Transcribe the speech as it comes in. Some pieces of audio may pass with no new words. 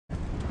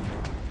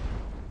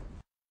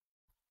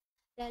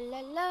La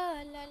la la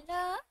la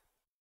la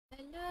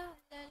la la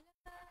la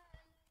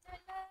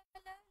la la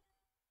la.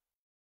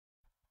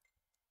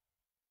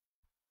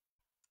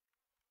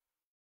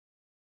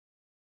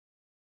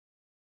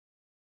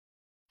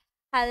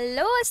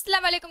 Hello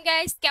আসসালামু আলাইকুম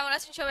guys, কেমন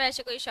আছেন সবাই?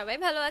 আশা করি সবাই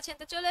ভালো আছেন।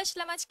 তো চলে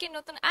আসলাম আজকে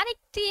নতুন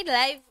আরেকটি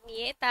লাইভ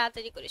নিয়ে।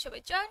 তাড়াতাড়ি করে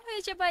সবাই জয়েন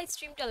হয়ে যাবা,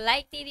 স্ট্রিমটা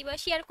লাইক দিয়ে দিবা,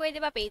 শেয়ার করে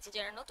দিবা, পেজে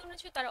যারা নতুন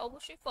আছে তারা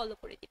অবশ্যই ফলো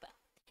করে দিবা।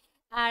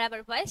 আর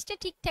আবার ভয়েসটা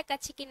ঠিকঠাক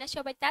আছে কিনা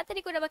সবাই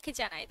তাড়াতাড়ি করে আমাকে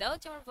জানাই দাও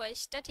যে আমার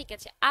ভয়েসটা ঠিক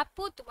আছে।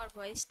 আপু, তোমার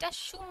ভয়েসটা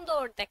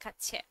সুন্দর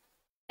দেখাচ্ছে।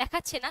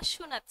 দেখাচ্ছে না,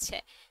 শোনাচ্ছে।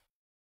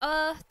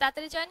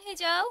 তাড়াতাড়ি জয়েন হয়ে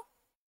যাও।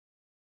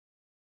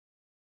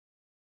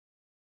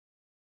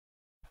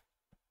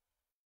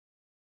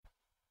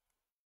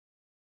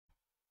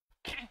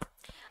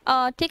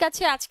 ঠিক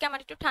আছে, আজকে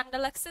আমার একটু ঠান্ডা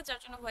লাগছে যার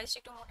জন্য ভয়েস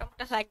একটু মোটা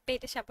মোটা লাগবে,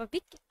 এটা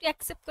স্বাভাবিক। একটু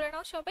অ্যাকসেপ্ট করে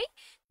নাও সবাই।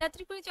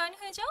 তাড়াতাড়ি করে জয়েন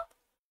হয়ে যাও।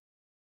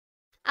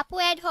 আপু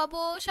অ্যাড হব।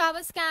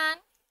 শাহবাজ খান।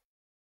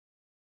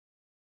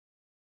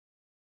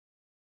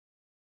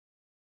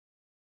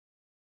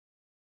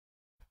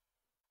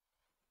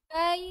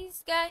 গাইস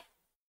গাই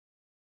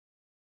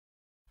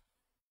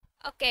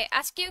ওকে,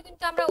 আজকেও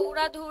কিন্তু আমরা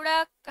উড়াধুরা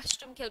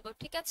কাস্টম খেলবো,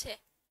 ঠিক আছে?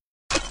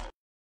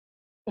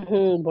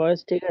 ভয়েস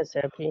ঠিক আছে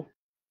আপনি।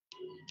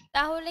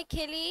 তাহলে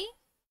খেলি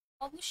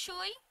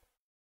অবশ্যই।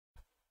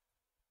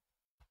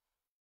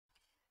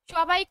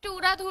 সবাই একটু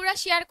উড়াধুরা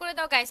শেয়ার করে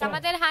দাও গাইস।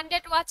 আমাদের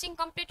 100 ওয়াচিং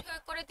কমপ্লিট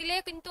করে দিলে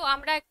কিন্তু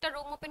আমরা একটা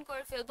রুম ওপেন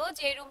করে ফেলবো,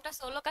 যে রুমটা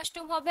সোলো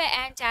কাস্টম হবে,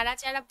 এন্ড যারা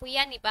যারা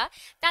বুইয়া নিবা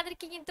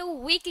তাদেরকে কিন্তু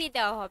উইকলি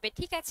দেওয়া হবে,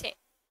 ঠিক আছে?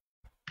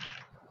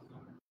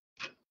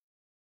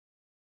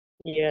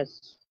 ইয়েস।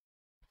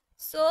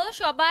 সো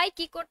সবাই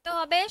কি করতে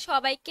হবে?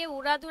 সবাইকে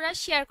উড়াধুরা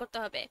শেয়ার করতে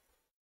হবে।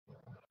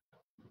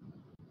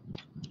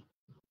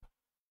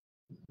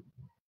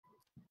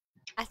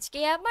 আজকে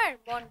আমার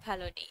মন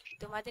ভালো নেই,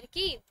 তোমাদের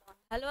কি মন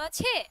ভালো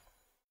আছে?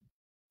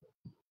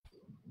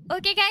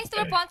 ওকে গাইস,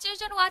 তোমরা 50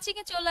 জন ওয়াচিং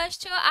এ চলে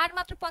আসছো। আর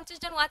মাত্র 50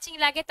 জন ওয়াচিং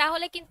লাগে,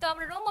 তাহলে কিন্তু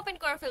আমরা রুম ওপেন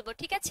করে ফেলবো,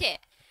 ঠিক আছে?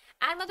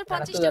 আর মাত্র দাঁড়াতো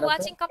 50টা দাঁড়াতো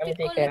ওয়াচিং আমি কমপ্লিট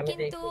দেখে করলে আমি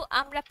কিন্তু দেখি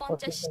আমরা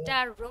করতেছে না। 50টা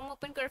রুম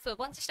ওপেন করে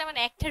ফেলবো। 50টা মানে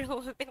একটা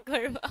রুম ওপেন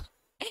করবো।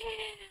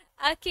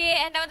 ওকে,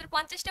 এন্ড আমাদের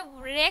 50টা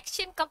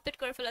রিঅ্যাকশন কমপ্লিট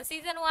করে ফেলো।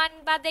 সিজন 1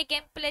 বাদে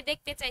গেম প্লে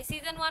দেখতে চাই।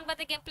 সিজন 1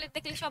 বাদে গেম প্লে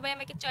দেখলে সবাই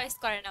আমাকে চয়েস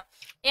করে না।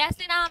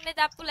 ইয়াসিন আহমেদ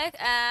আপু,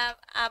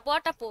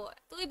 বট আপু,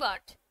 তুই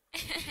বট।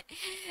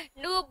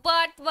 নুব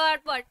বট বট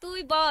বট, তুই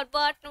বট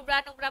বট, নুবরা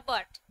নুবরা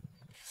বট।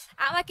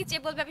 আমাকে যে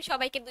বলবে আমি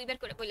সবাইকে দুইবার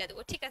করে বলে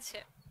দেবো, ঠিক আছে?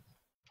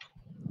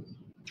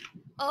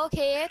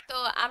 ওকে, তো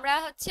আমরা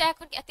হচ্ছে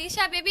এখন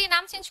তিশা বেবি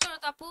নাম চেঞ্জ করো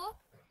তো আপু,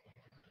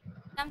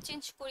 নাম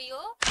চেঞ্জ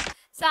করিও।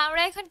 সো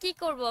আমরা এখন কি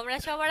করব? আমরা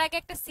সবার আগে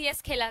একটা সিএস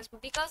খেলে আসবো,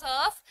 বিকজ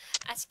অফ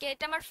আজকে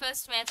এটা আমার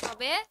ফার্স্ট ম্যাচ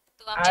হবে।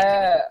 তো আমি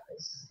এখানে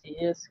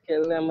সিএস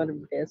খেললে আমার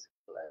বেস্ট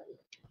লাগে।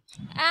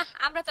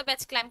 আমরা তো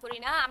ব্যাচ ক্লাইম করি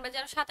না, আমরা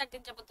যেন 7-8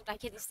 দিন যাবত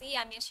রাখিয়ে দিছি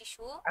আমি আর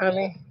শিশু।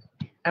 আমি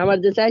আমার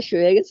যে 400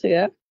 হয়ে গেছে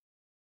গা।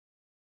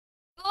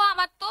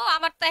 তো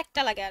আমার তো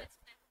একটা লাগে আর,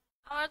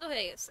 আমার তো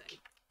হয়ে গেছে।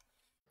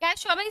 গাইস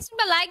সবাই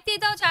তোমরা লাইক দিয়ে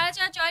দাও যারা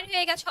যারা জয়েন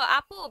হয়ে গেছো।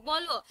 আপু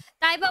বলো,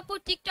 তাই বাপু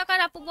টিকটকার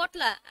আপু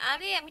বটলা?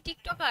 আরে আমি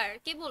টিকটকার,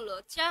 কে বললো?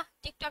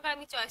 টিকটকার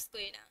আমি চয়েস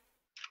করি না।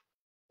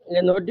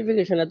 এর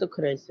নোটিফিকেশন এত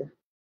খারাইছে।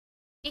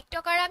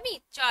 টিকটকার আমি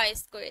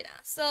চয়েস করি না।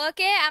 সো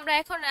ওকে, আমরা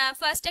এখন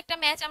ফার্স্ট একটা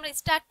ম্যাচ আমরা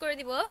স্টার্ট করে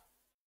দিব।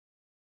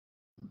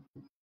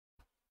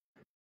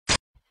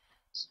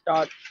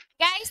 স্টার্ট।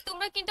 গাইস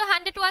তোমরা কিন্তু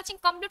 100 ওয়াচিং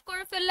কমপ্লিট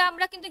করে ফেললে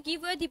আমরা কিন্তু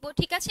গিভওয়ে দিব,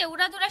 ঠিক আছে?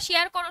 উড়াধুরা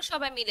শেয়ার করো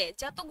সবাই মিলে,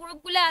 যত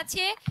গ্রুপগুলো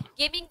আছে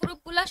গেমিং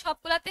গ্রুপগুলো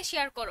সবগুলাতে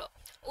শেয়ার করো।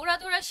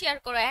 উড়াধুরা শেয়ার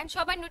করো এন্ড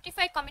সবাই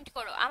নোটিফাই কমেন্ট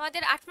করো।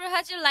 আমাদের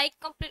 18,000 like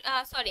complete,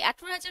 sorry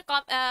 18,000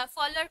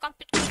 follower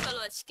complete করে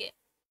ফেলো আজকে।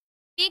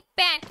 বিগ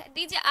প্যান্ট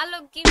ডিজে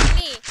আলোক গিভ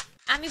মি।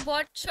 আমি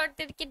বট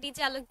শর্টদেরকে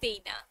ডিজে আলোক দেই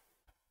না।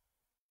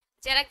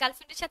 যারা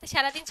গার্লফ্রেন্ডের সাথে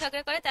সারাদিন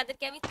ঝগড়া করে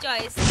তাদেরকে আমি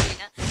চয়েস করি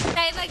না।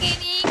 তাই বা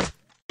গেমিং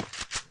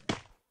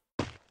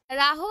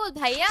রাহুল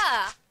ভাইয়া,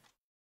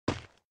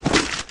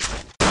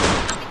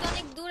 আমি তো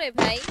অনেক দূরে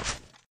ভাই।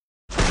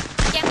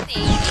 কেমনে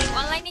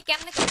অনলাইনে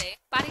কেমনে করে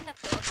পারি না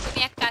তো। তুমি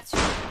এক কাজ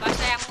করো,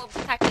 বাসায় আম্মু আব্বু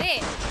থাকলে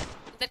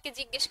ওদেরকে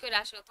জিজ্ঞেস করে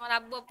আসো। তোমার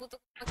আব্বু আব্বু তো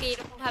তোমাকে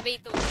এরকম ভাবেই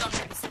তো জন্ম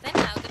দিচ্ছে, তাই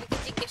না? ওদেরকে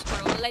জিজ্ঞেস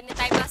করো অনলাইনে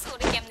তাই আছে,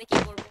 ওরে কেমনে কি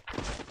করবো,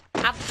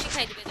 আব্বু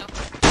শিখাই দিবে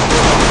যখন।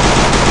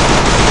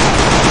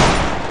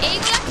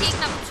 এইগুলা ঠিক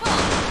না, বুঝছো?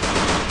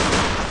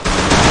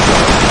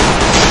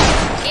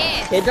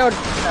 এটাও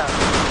ঠিক না।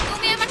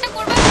 তুমি আমারটা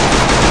করবা।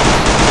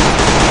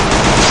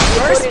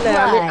 করি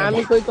না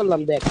আমি কই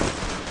করলাম দেখ।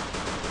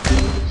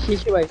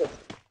 শিশু ভাই করছে।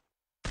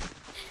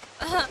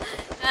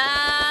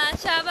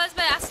 শাহবাজ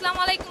ভাই আসসালামু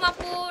আলাইকুম।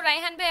 আপু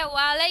রাইহান ভাই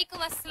ওয়ালাইকুম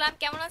আসসালাম,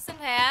 কেমন আছেন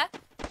ভাইয়া?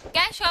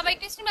 গাইস সবাই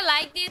একটু স্ট্রিমে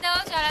লাইক দিয়ে দাও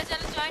যারা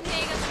যারা জয়েন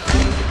হয়ে গেছো।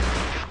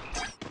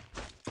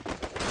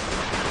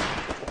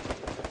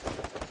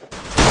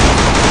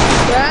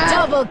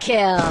 Double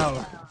kill.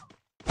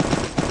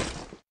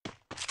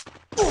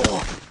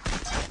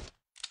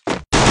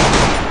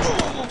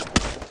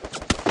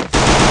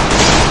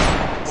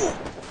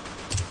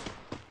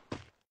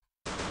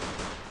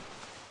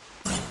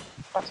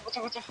 বাঁচা বাঁচা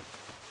বাঁচা।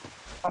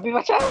 আপনি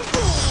বাঁচা।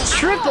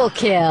 Triple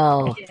kill.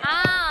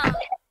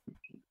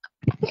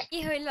 কি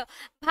হইলো?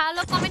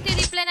 ভালো কমেন্টের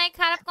রিপ্লাই নাই,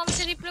 খারাপ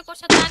কমেন্টের রিপ্লাই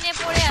করছো তা নিয়ে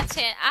পড়ে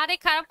আছে। আরে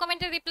খারাপ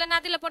কমেন্টের রিপ্লাই না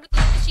দিলে পরে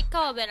তোমার শিক্ষা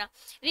হবে না।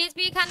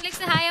 রিজবি খান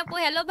লিখছে হাই আপু,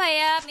 হ্যালো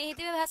ভাইয়া।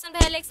 মেহেদি হাসান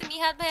ভাইয়া লিখছে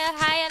মিহাদ ভাইয়া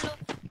hi hello.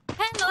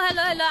 Hello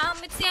hello hello.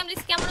 Ahmed সিয়াম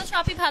লিখছে কেমন আছো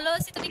আপনি? ভালো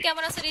আছি, তুমি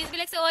কেমন আছো? রিজবি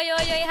লিখছে ওই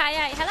ওই ওই high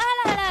high. Hello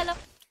hello hello hello.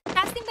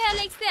 Tasnim ভাইয়া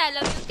লিখছে আই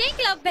লাভ ইউ। টেক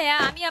লাভ ভাইয়া,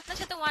 আমি আপনার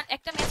সাথে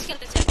একটা ম্যাচ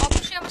খেলতে চাই।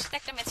 অবশ্যই আমার সাথে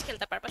একটা ম্যাচ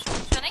খেলতে পারবা,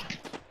 সমস্যা নাই।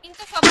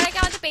 কিন্তু সবার আগে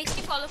আমাদের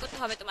পেজটি ফলো করতে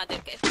হবে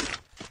তোমাদেরকে।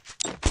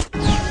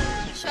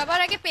 সবার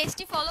আগে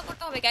পেজটি ফলো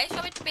করতে হবে গাইস,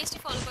 সবাই একটু পেজটি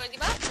ফলো করে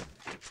দিবা।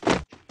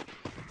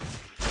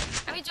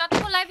 আমি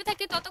যতক্ষণ লাইভে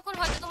থাকি ততক্ষণ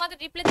হয়তো তোমাদের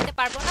রিপ্লাই দিতে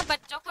পারবো না, বাট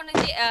যখন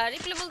যে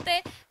রিপ্লাই বলতে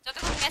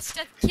যতক্ষণ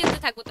ম্যাচটা খেলতে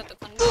থাকবো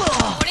ততক্ষণ।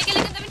 মরে গেলে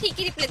কিন্তু আমি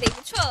ঠিকই রিপ্লাই দেই,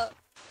 বুঝছো?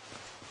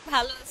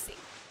 ভালো আছি।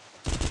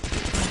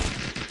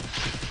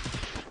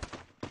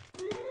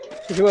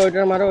 শিশু ভাই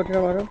ওটা মারো, ওটা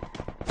মারো।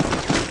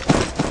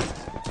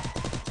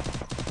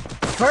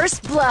 First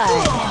blood.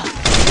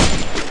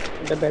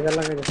 এটা বেজার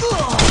লাগে রে।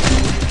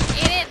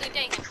 এরে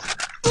দুইটাই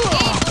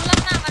এই বললাম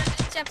না আমার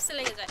চ্যাপসে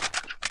লেগে যায়।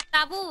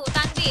 তাবু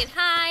তানভীর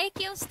হাই,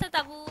 কি অবস্থা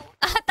তাবু?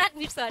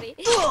 Tanvir sorry.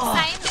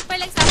 Sign paper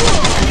like support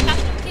সাথে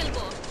কাস্টম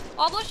খেলবো।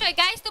 অবশ্যই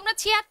গাইস, তোমরা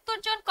 76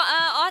 জন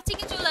ওয়াচিং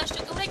এ চলে আসছো।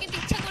 তোমরা কিন্তু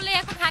ইচ্ছা করলে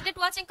এখন 100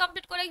 ওয়াচিং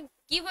কমপ্লিট করে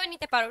গিভঅ্যাওয়ে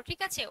নিতে পারো, ঠিক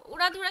আছে?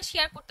 উড়াধুরা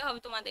শেয়ার করতে হবে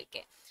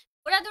তোমাদেরকে,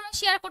 উড়াধুরা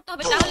শেয়ার করতে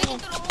হবে, তাহলে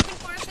কিন্তু রুম ওপেন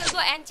করে ফেলবো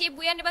এন্ড যে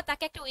বুয়া নেবা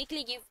তাকে একটা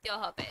উইকলি গিফট দেওয়া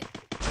হবে।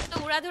 তো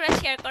উড়াধুরা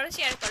শেয়ার করো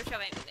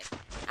সবাই মিলে।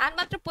 আর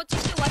মাত্র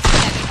 25টা ওয়াচিং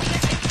লাগে, ঠিক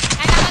আছে?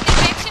 এন্ড আমাদের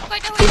রিঅ্যাকশন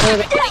কয়টা হয়েছে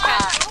দেখো।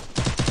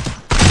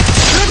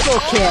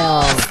 Triple kill.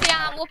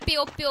 ওপি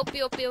ওপি ওপি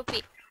ওপি ওপি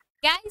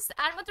গাইস,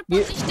 আর মাত্র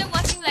 25টা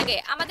ওয়াচিং লাগে।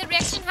 আমাদের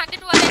রিঅ্যাকশন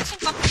 100 ওয়াচ রিঅ্যাকশন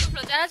কমপ্লিট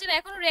হলো। যারা যারা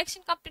এখনো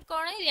রিঅ্যাকশন কমপ্লিট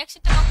করো নাই,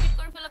 রিঅ্যাকশনটা কমপ্লিট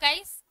করে ফেলো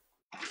গাইস।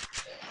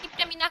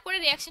 টিপটামি না করে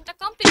রিঅ্যাকশনটা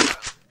কমপ্লিট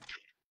করো।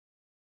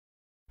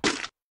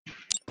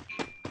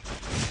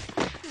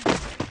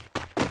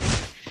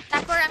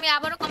 তারপর আমি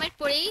আবারও কমেন্ট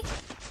পড়ি।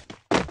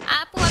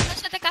 আপু আপনার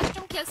সাথে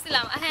কাস্টম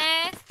খেলছিলাম।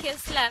 হ্যাঁ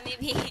খেলছিলাম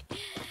মেবি।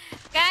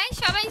 গাইস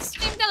সবাই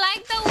স্ট্রিমটা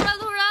লাইক দাও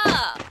উড়াধুরা।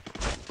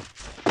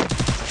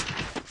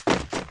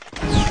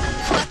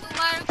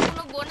 তোমার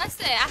কোনো বোন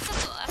আছে? আছে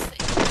তো, আছে।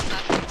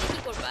 কি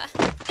করবা?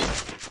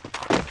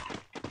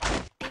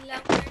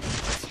 দিলাম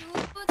কিছু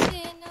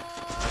বোঝে না,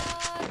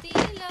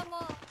 দিলাম।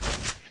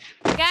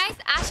 গাইস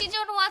 80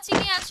 জন ওয়াচিং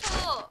এ আছো,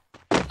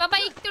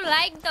 সবাই একটু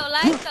লাইক দাও,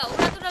 লাইক দাও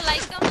উড়াধুরা,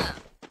 লাইক দাও না।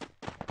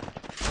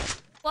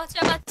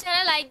 পচা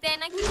বাচ্চারা লাইক দেয়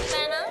না, কিছু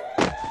দেয় না।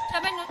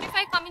 সবাই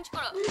নোটিফাই কমেন্ট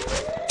করো।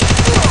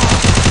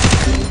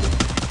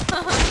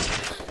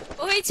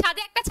 ওই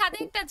ছাদে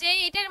একটা যে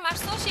এটার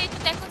মারছো সে একটু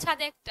দেখো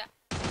ছাদে একটা।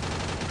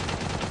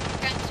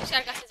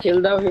 ট্রিশার কাছে হিল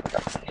দাও,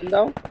 হিল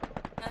দাও।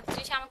 না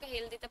ট্রিশা আমাকে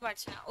হিল দিতে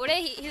পারছে না, ওরে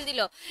হিল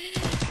দিল।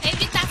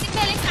 এমনি তাসিম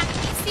ভাই লেখা আমি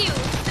মিস ইউ।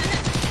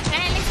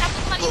 হ্যাঁ লেখা আপু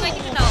তোমার ইনভাইট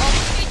দিতে দাও,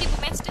 অবশ্যই দিব।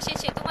 ম্যাচটা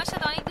শেষে তোমার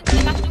সাথে অনেকদিন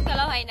ধরে কাস্টম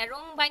খেলা হয় না,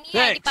 রুম বানিয়ে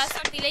আইডি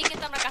পাসওয়ার্ড দিলেই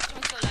কিন্তু আমরা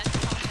কাস্টমে চলে আসি।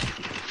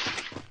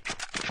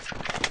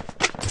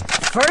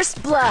 First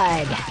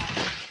blood.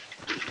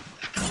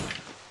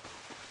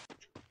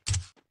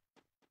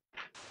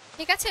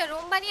 ঠিক আছে,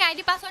 রুম বানিয়ে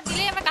আইডি পাসওয়ার্ড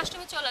দিলেই আমরা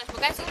কাস্টমে চলে আসবো।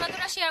 গাইস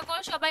তোমরা শেয়ার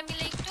করো সবাই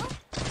মিলে একটু।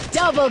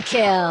 Double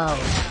kill.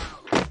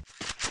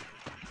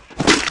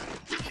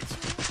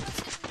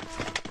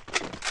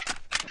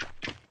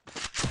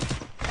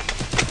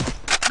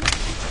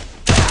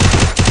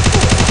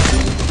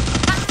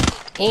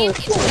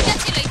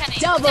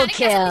 Double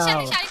kill.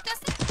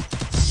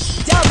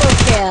 Double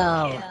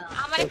kill.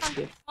 আমারে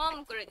কনফার্ম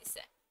করে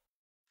দিছে।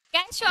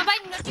 গাইস সবাই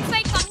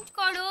নোটিফাই কমেন্ট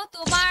করো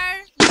তোমার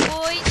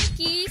বই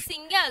কি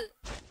সিঙ্গেল?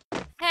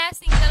 হ্যাঁ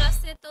সিঙ্গেল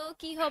আছে তো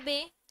কি হবে,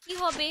 কি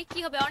হবে, কি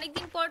হবে?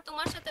 অনেকদিন পর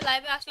তোমার সাথে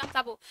লাইভে আসলাম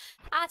তাবু।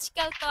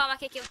 আজকাল তো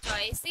আমাকে কেউ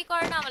চয়েসই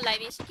করে না, আমার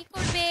লাইভে এসে কি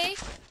করবে?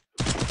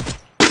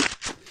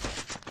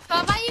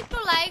 সবাই একটু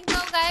লাইক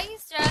দাও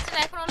গাইস, যারা যারা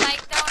এখনো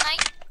লাইক দাও নাই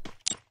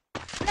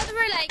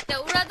উড়াধুরা লাইক দাও,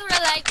 উড়াধুরা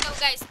লাইক দাও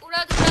গাইস,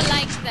 উড়াধুরা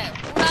লাইক দাও,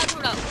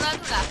 উড়াধুরা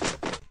উড়াধুরা।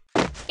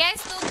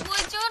 গাইস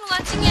 90 জন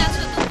ওয়াচিং এ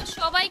আছো, তোমরা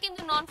সবাই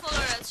কিন্তু নন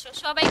ফলোয়ার আছো,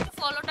 সবাই একটু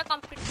ফলোটা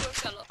কমপ্লিট করে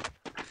ফেলো।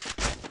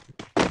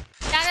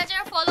 যারা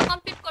যারা ফলো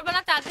কমপ্লিট করবে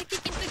না তাদেরকে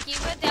কিন্তু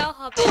গিভঅ্যাওয়ে দেওয়া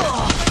হবে না।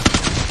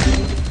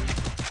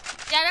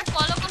 যারা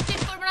ফলো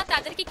কমপ্লিট করবে না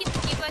তাদেরকে কিন্তু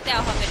গিভঅ্যাওয়ে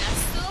দেওয়া হবে না,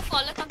 সো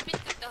ফলো কমপ্লিট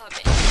করতে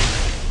হবে।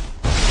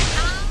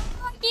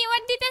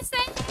 কিওয়ার্ড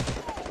দিতেছে,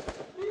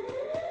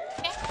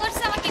 এক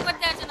করছে আমাকে কিওয়ার্ড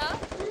দেওয়ার জন্য।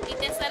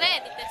 দিতেছে রে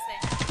দিতেছে,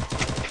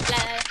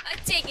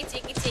 চেকি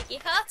চেকি চেকি,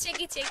 হ্যাঁ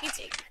চেকি চেকি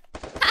চেকি।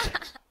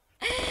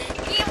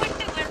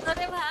 কিওয়ার্ডটা করতো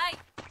রে ভাই।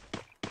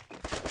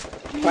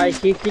 ভাই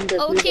কি কিনতে?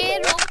 ওকে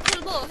রুম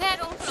খুলবো, হ্যাঁ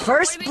রুম খুলবো।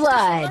 First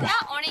blood.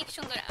 অনেক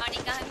সুন্দর,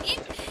 অনেক কাহিনী।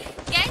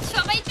 গাইস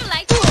সবাই একটু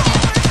লাইক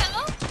করে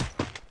ফেলো,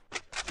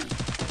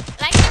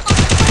 লাইকটা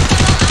কমেন্ট করে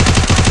ফেলো।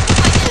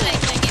 আমাদের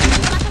লাইক লাগে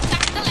মাত্র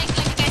 4টা লাইক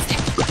লাগে গাইস,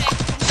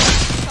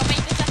 সবাই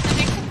একটু 4টা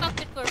লাইক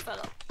কমপ্লিট করে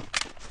ফেলো,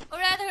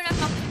 ওরা ধরে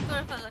কমপ্লিট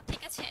করে ফেলো,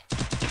 ঠিক আছে?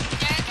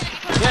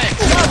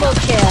 Double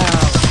kill.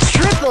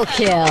 Triple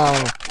kill.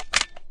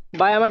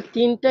 ভাই আমার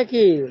 3টা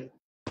কিল।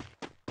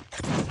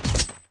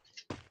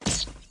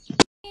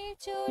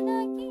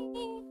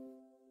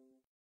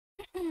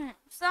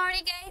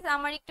 সরি গাইস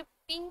আমার একটু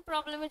পিং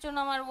প্রবলেমের জন্য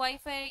আমার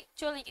ওয়াইফাই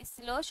চলে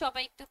গেছিল।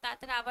 সবাই একটু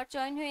তাড়াতাড়ি আবার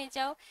জয়েন হয়ে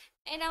যাও।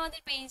 এন্ড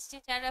আমাদের পেজটি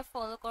যারা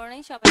ফলো করে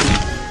নাই সবাই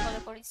ফলো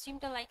করে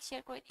স্ট্রিমটা লাইক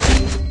শেয়ার করে দিও।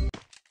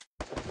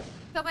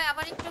 সবাই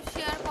আবার একটু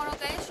শেয়ার করো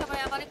গাইস, সবাই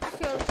আবার একটু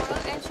শেয়ার করো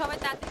এন্ড সবাই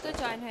তাড়াতাড়ি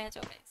জয়েন হয়ে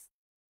যাও গাইস।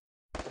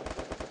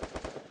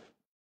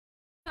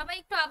 সবাই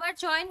একটু আবার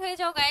জয়েন হয়ে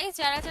যাও গাইস,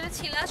 যারা যারা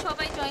ছিল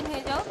সবাই জয়েন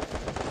হয়ে যাও।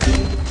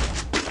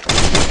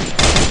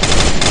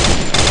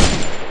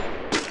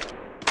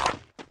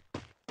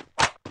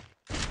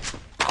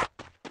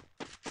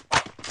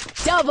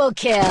 Double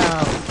kill.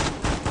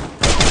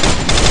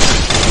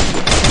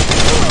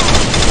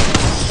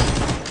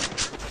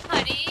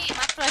 আরে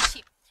মাত্র আসি।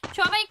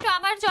 সবাই একটু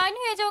আবার জয়েন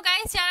হয়ে যাও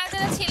গাইস, যারা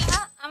যারা ছিল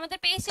আমাদের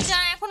পেজটি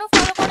যারা এখনো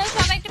ফলো করে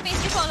সবাই একটু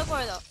পেজটি ফলো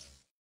করে দাও।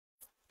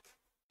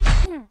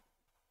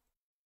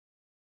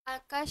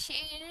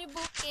 আকাশের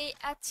বুকে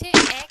আছে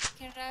এক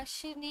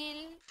রাশি নীল,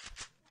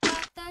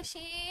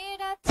 বাতাসের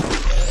আছে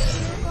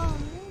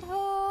গন্ধ।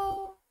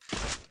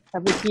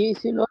 আপনি কি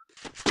ছিল?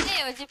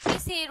 ওই যে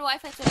পিসির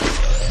ওয়াইফাই চলে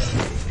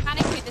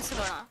কানেক্ট হইতেছিল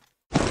না,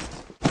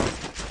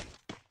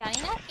 জানি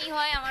না কি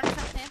হয় আমার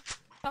সাথে,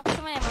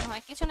 সবসময় এমন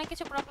হয়, কিছু না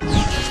কিছু প্রবলেম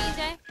থেকেই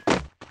যায়।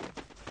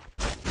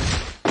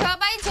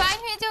 সবাই জয়েন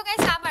হয়ে যাও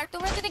গাইস। আবার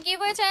তোমরা যদি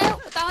গিভওয়ে চাও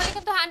তাহলে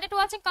কিন্তু 100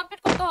 ওয়াচিং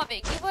কমপ্লিট করতে হবে।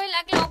 গিভওয়ে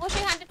লাগলে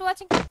অবশ্যই 100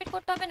 ওয়াচিং কমপ্লিট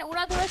করতে হবে, না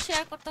উড়াধুরা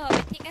শেয়ার করতে হবে,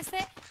 ঠিক আছে?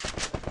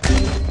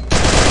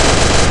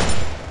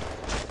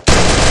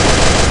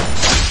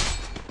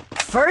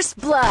 First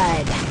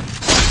blood.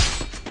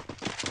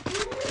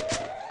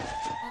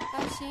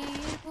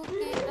 আকাশের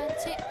বুকে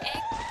আছে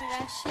এক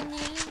রাশি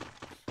নীল,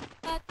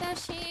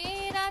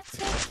 বাতাসের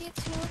আছে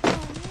কিছু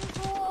গন্ধ।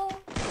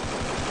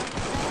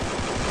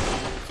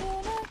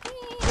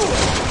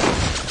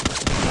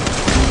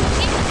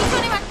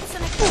 পিছনে মারতেছে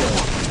নাকি?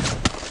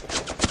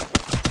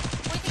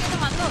 ওইদিকে তো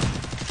মারলো।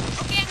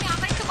 ওকে, আমি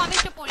আবার একটু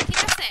কমেন্টে পড়ি,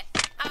 ঠিক আছে?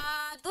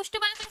 দুষ্টু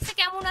বানাতে লিখছে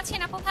কেমন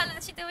আছেন আপু? ভালো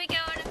আছি, তুমি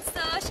কেমন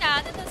আছো?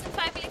 শাহাদাত হোসেন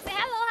ফাইভ লিখছে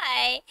হ্যালো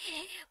হাই।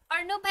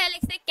 অর্ণব ভাইয়া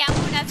লিখছে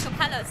কেমন আছো?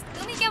 ভালো আছি,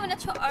 তুমি কেমন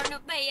আছো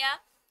অর্ণব ভাইয়া?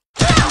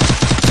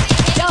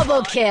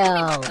 Double kill.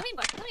 তুমি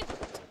বল, তুমি বল।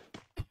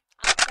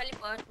 খালি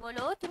বল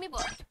বলো, তুমি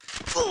বল।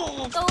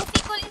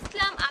 তৌফিকুল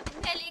ইসলাম আবিদ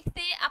ভাই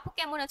লিখছে আপু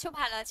কেমন আছো?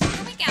 ভালো আছি,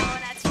 তুমি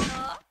কেমন আছো?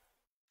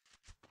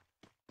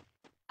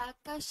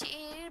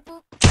 আকাশের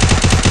বুক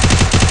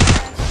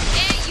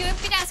এই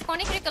ইউএমপিটা আজকে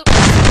অনেক রিকল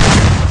করছে।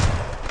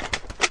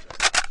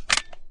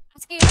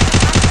 আজকে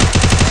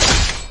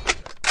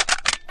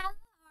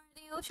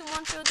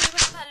সুমন চৌধুরী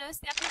ভালো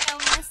আছে, আপনি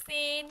কেমন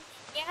আছেন?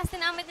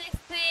 ইয়াসিন আহমেদ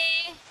লিখছে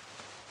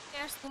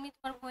তুমি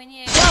তোমার বই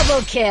নিয়ে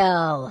Double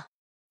kill.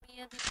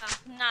 বিয়ে দিবা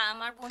না,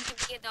 আমার বোনকে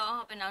বিয়ে দেওয়া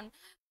হবে না।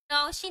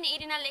 নওশিন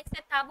ইরিনা লেখছে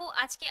তাবু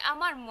আজকে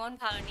আমার মন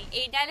ভালো নেই।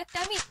 এই ডায়লগটা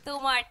আমি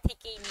তোমার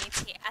থেকেই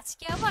নিয়েছি,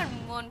 আজকে আমার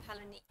মন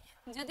ভালো নেই।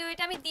 যদি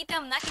ওইটা আমি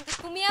দিতাম না, কিন্তু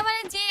তুমি আমার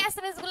যে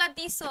এসএমএস গুলা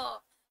দিছো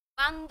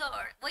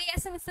বান্দর, ওই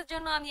এসএমএস এর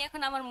জন্য আমি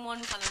এখন আমার মন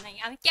ভালো নাই।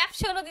 আমি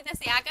ক্যাপশনও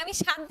দিতেছি আগামী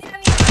 7 দিন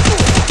আমি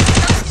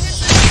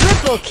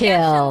Triple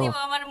kill. দিব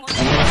আমার মন।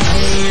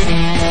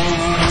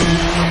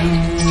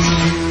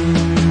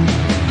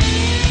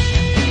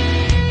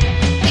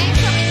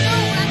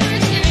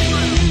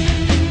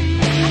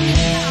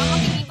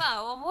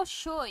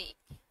 অবশ্যই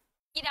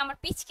কিরা আমার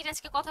পিচকির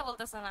আজকে কথা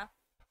বলতেছে না।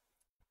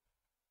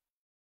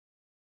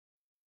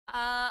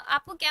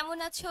 আপু কেমন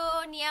আছো?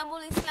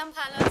 নিয়ামুল ইসলাম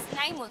ভালো আছে,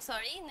 নাইমুল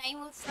সরি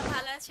নাইমুল ইসলাম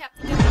ভালো আছে, আপনি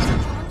কেমন আছেন?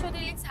 সুমন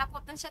চৌধুরী লিখছে আপু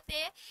আপনার সাথে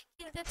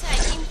খেলতে চাই,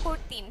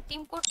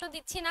 টিম কোড তো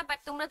দিচ্ছি না, বাট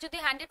তোমরা যদি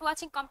 100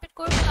 ওয়াচিং কমপ্লিট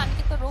করে ফেলো আমি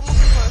কিন্তু রুম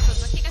ওপেন করে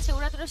ফেলবো, ঠিক আছে?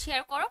 ওরা তোরা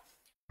শেয়ার করো,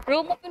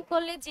 রুম ওপেন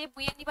করলে যে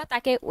বুয়ে নিবা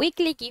তাকে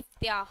উইকলি গিফট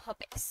দেওয়া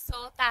হবে। সো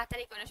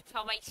তাড়াতাড়ি করে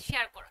সবাই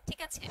শেয়ার করো, ঠিক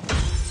আছে?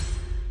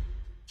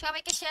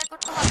 সবাইকে শেয়ার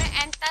করতে হবে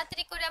এন্ড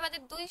তাড়াতাড়ি করে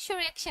আমাদের 200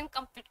 রিঅ্যাকশন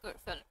কমপ্লিট করে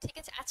ফেলো, ঠিক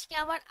আছে? আজকে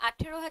আমার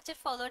 18,000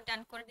 ফলোয়ার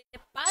ডান করে দিতে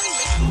পারলে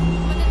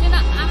আমাদের জন্য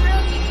আরো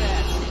গিফট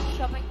আছে।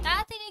 সবাই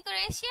তাড়াতাড়ি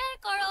করে শেয়ার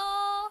করো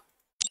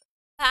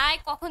ভাই,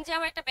 কখন যে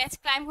আমার একটা ব্যাচ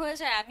ক্লাইম হয়ে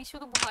যায় আমি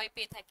শুধু ভয়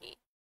পেয়ে থাকি।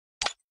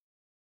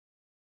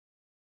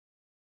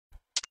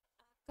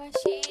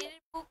 আকাশের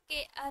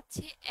বুকে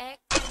আছে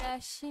এক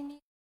রাশি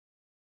নীল,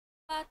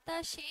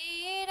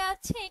 বাতাসের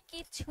আছে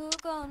কিছু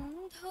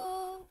গন্ধ।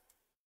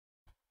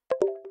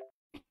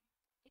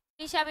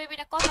 হিসাবে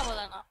এটা কথা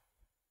বলে না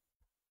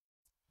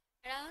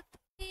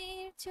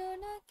রাতের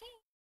জোনাকি।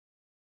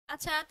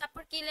 আচ্ছা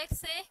তারপর কি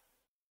লেখছে?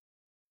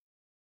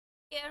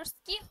 কেয়ারস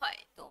কি হয়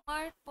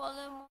তোমার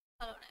বলো? মন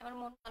ভালো না, আমার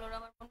মন ভালো না,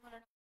 আমার মন ভালো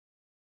না।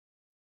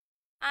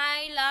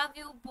 আই লাভ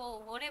ইউ বউ।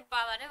 ওরে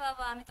বাবা রে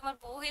বাবা, আমি তোমার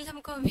বউ হইলাম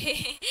কবে?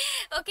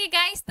 ওকে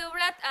গাইস,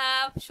 তোমরা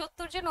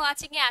 70 জন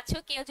ওয়াচিং এ আছো।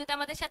 কেউ যদি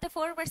আমাদের সাথে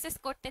 4 ভার্সেস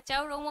করতে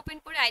চাও রুম ওপেন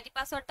করে আইডি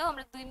পাসওয়ার্ড দাও,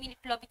 আমরা 2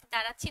 মিনিট লবিতে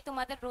দাঁড়াচ্ছি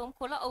তোমাদের রুম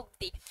খোলা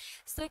অবধি।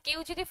 সো কেউ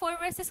যদি 4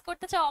 ভার্সেস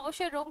করতে চাও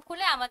অবশ্যই রুম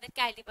খুলে আমাদেরকে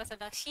আইডি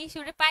পাসওয়ার্ড দাও।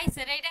 শিশুরে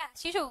পাইছে রে এটা।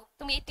 শিশু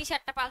তুমি এই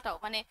টি-শার্টটা পাল্টাও,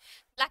 মানে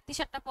ব্ল্যাক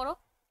টি-শার্টটা পরো,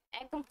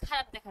 একদম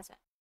খারাপ দেখা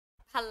যায়,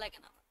 ভাল লাগে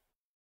না।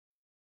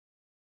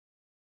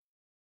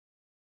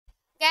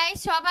 গাইস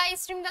সবাই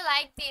স্ট্রিমটা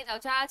লাইক দিয়ে দাও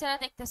যারা যারা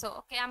দেখতেছো।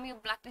 ওকে আমি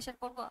ব্ল্যাক টি-শার্ট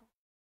পরবো,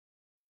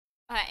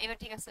 হ্যাঁ এবার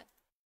ঠিক আছে।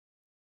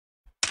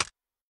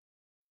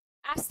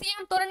 আর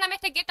সিয়াম তোর নামে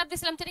একটা গেট আপ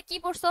দিছিলাম, তুই কি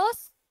পড়ছস?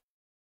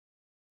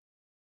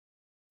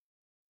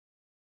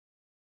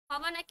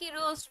 হবে নাকি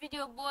রোস্ট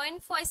ভিডিও? বোন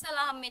ফয়সাল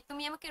আহমেদ,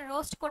 তুমি আমাকে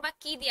রোস্ট করবা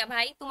কি দিয়া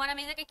ভাই? তোমার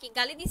আমি এটাকে কি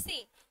গালি দিছি?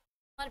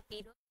 তোমার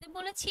বিরুদ্ধে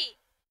বলেছি,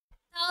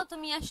 তাও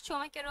তুমি আসছো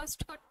আমাকে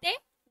রোস্ট করতে?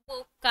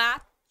 বোকা,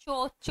 চো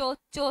চো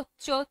চো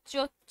চো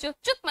চো চো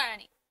চুত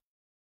মারানি।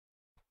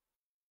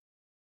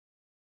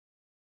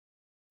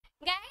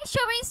 গাইস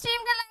সবাই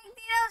স্ট্রিমটা লাইক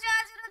দিয়ে দাও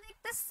যারা যারা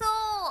দেখতেছো।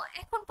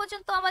 এখন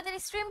পর্যন্ত আমাদের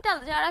স্ট্রিমটা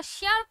যারা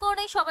শেয়ার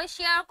করে সবাই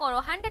শেয়ার করো।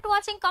 100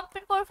 ওয়াচিং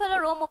কমপ্লিট করে ফেলো,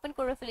 রোম ওপেন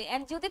করে ফেলি।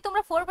 এন্ড যদি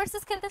তোমরা 4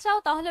 ভার্সেস খেলতে চাও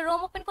তাহলে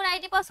রোম ওপেন করে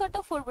আইডি পাসওয়ার্ড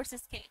দাও, 4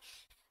 ভার্সেস খেলি।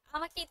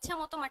 আমাকে ইচ্ছা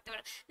মতো মারতে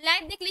পারো।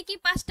 লাইভ দেখলে কি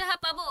 5 টাকা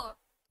পাবো?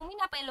 তুমি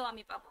না পাইলেও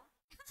আমি পাবো।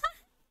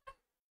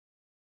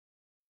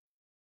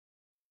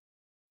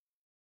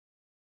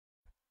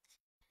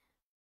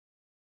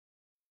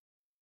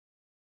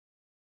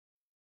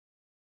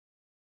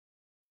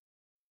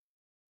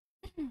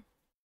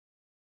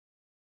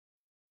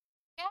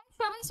 Guys,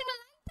 সবাই শুনে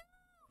লাইক দাও।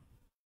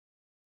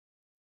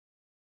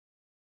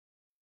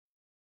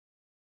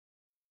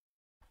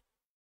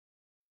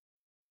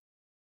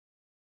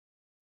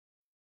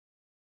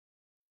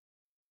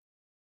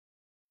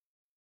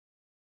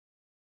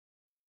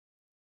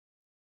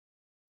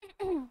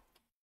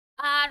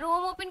 আর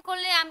রোম ওপেন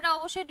করলে আমরা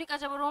অবশ্যই ঢুকে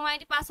যাবো। রোম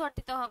আইডি পাসওয়ার্ড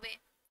দিতে হবে,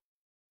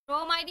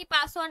 রোম আইডি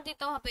পাসওয়ার্ড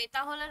দিতে হবে,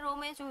 তাহলে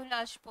রোমে চলে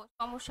আসবো,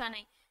 সমস্যা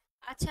নাই।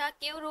 আচ্ছা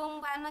কেউ রোম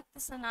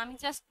বানাতেছে না, আমি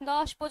জাস্ট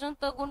 10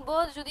 পর্যন্ত গুনবো।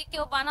 যদি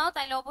কেউ বানাও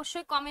তাহলে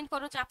অবশ্যই কমেন্ট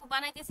করো চাপু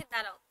বানাইতেছি,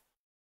 দাঁড়াও।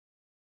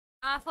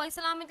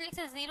 ফয়সাল আহমেদ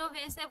লিখছে 0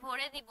 ভেসে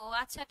ভরে দিব।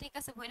 আচ্ছা ঠিক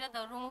আছে, ভরে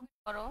দাও, রুম ওপেন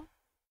করো।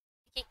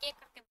 কে কে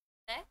কাকে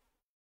দেয়?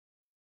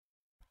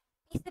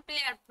 পিসি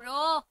প্লেয়ার ব্রো,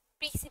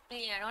 পিসি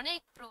প্লেয়ার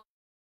অনেক প্রো।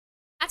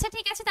 আচ্ছা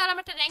ঠিক আছে, তাহলে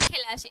আমরা একটা র্যাঙ্ক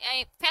খেলে আসি। এই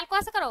ফ্যালকো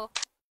আছে করো।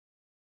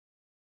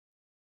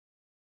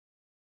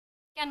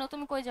 কেন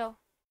তুমি কই যাও?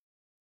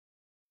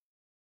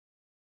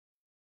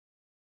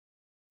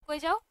 কই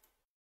যাও?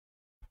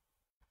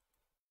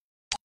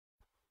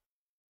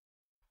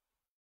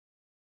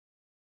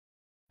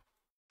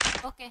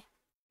 ওকে,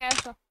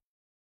 আসো।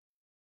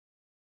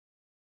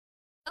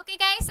 ওকে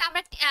গাইস,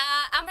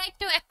 আমরা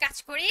একটু এক কাজ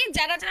করি,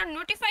 যারা যারা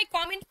নোটিফাই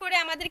কমেন্ট করে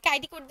আমাদেরকে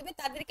আইডি কোড দিবে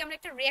তাদেরকে আমরা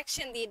একটা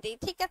রিয়াকশন দিয়ে দিই,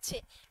 ঠিক আছে?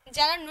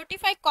 যারা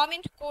নোটিফাই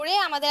কমেন্ট করে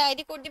আমাদের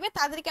আইডি কোড দিবে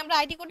তাদেরকে আমরা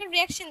আইডি কোডের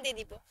রিয়াকশন দিয়ে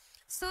দিব।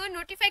 সো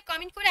নোটিফাই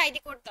কমেন্ট করে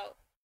আইডি কোড দাও,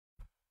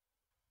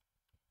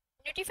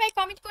 নোটিফাই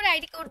কমেন্ট করে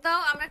আইডি কোড দাও,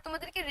 আমরা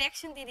তোমাদেরকে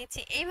রিয়াকশন দিয়ে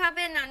দিচ্ছি।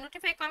 এইভাবে না,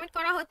 নোটিফাই কমেন্ট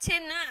করা হচ্ছে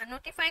না,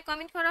 নোটিফাই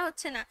কমেন্ট করা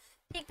হচ্ছে না।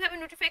 ঠিকভাবে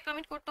নোটিফাই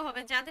কমেন্ট করতে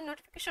হবে, যাদের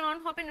নোটিফিকেশন অন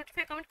হবে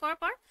নোটিফাই কমেন্ট করার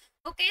পর।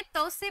 ওকে,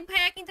 তৌসিফ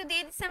ভাইয়া কিন্তু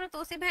দিয়ে দিচ্ছে, আমরা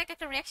তৌসিফ ভাইয়াকে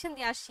একটা রিয়াকশন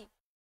দিয়ে আসি।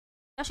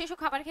 আসো এসো,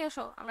 খাবার খেয়ে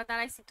এসো, আমরা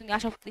দাঁড়াইছি, তুমি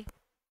আসো তুই।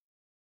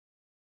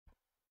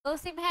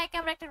 তৌসিফ ভাইয়াকে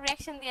আমরা একটা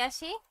রিয়াকশন দিয়ে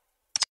আসি।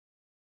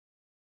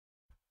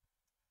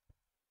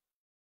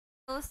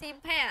 তৌসিফ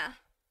ভাইয়া,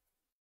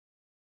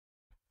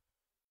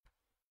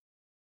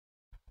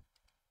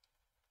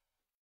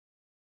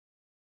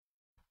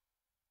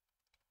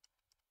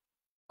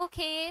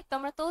 ওকে,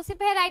 তোমরা তৌসিফ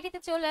ভাইয়ের আইডিতে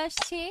চলে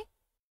আসছি।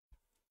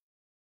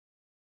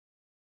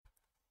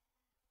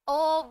 ও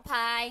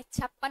ভাই,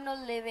 56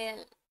 লেভেল।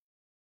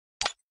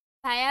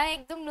 ভাইয়া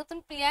একদম নতুন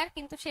প্লেয়ার,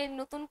 কিন্তু সে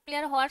নতুন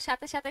প্লেয়ার হওয়ার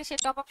সাথে সাথে সে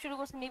টপ আপ শুরু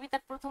করছে। মেবি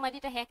তার প্রথম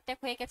আইডিটা হ্যাক ট্যাক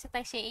হয়ে গেছে,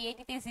 তাই সে এই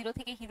আইডিতে 0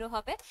 থেকে হিরো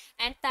হবে।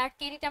 এন্ড তার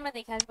ক্যারিটা আমরা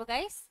দেখে আসবো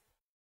গাইস।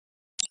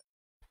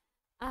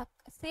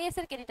 সিএস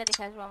এর ক্যারিটা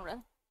দেখে আসবো আমরা।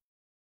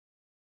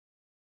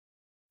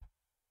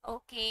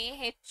 ওকে,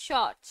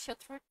 হেডশট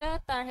 17টা,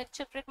 তার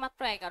হেডশট রেট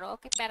মাত্র 11।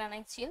 ওকে, প্যারা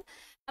নাই, চিল।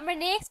 আমরা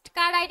নেক্সট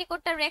কার আইডি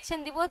কোডটা রিঅ্যাকশন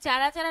দিব,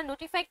 যারা যারা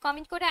নোটিফাই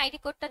কমেন্ট করে আইডি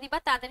কোডটা দিবা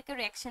তাদেরকে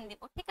রিঅ্যাকশন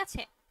দিব, ঠিক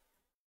আছে?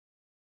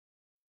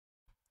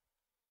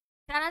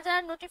 যারা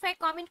যারা নোটিফাই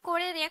কমেন্ট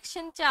করে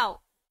রিঅ্যাকশন চাও,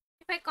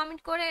 নোটিফাই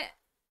কমেন্ট করে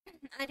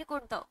আইডি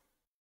কোড দাও।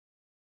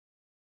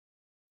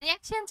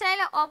 রিঅ্যাকশন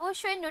চাইলে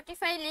অবশ্যই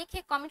নোটিফাই লিখে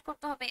কমেন্ট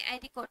করতে হবে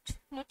ID code.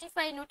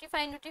 Notify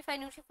notify notify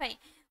notify.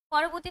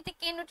 পরবর্তীতে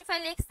কে নোটিফাই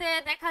লিখছে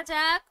দেখা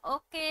যাক।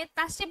 ওকে,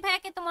 তাসরিফ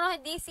ভাইয়াকে তো মনে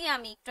হয় দিয়েছি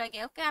আমি একটু আগে।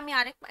 ওকে, আমি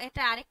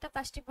এটা আরেকটা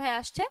তাসরিফ ভাই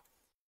আসছে,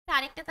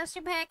 আরেকটা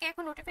তাসরিফ ভাইয়াকে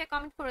এখন নোটিফাই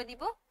কমেন্ট করে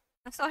দিব,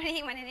 সরি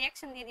মানে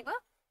রিঅ্যাকশন দিয়ে দিব।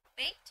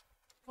 ওয়েট,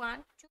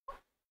 1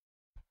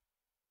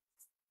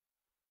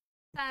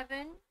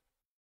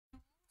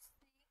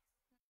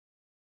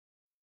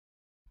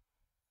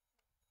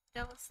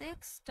 2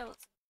 7 6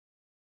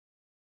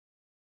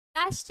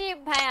 তাসরিফ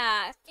ভাইয়া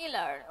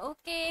কিলার।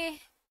 ওকে,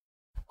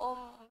 ও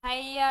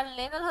ভাইয়ার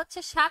লেভেল হচ্ছে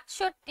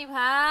 67।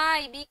 ভাই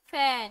বিগ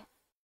ফ্যান।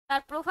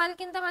 তার প্রোফাইল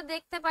কিন্তু আমরা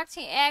দেখতে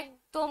পাচ্ছি,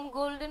 একদম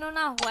গোল্ডেনও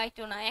না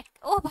হোয়াইটও না,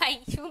 ও ভাই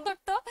সুন্দর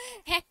তো,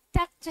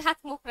 একটা হাত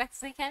মুখ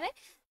রাখছে এখানে।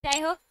 যাই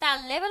হোক, তার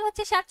লেভেল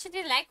হচ্ছে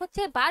 67, লাইক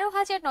হচ্ছে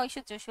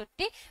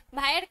 12,964।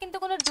 ভাইয়ের কিন্তু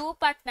কোনো ডু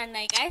পার্টনার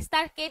নাই গাইস।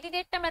 তার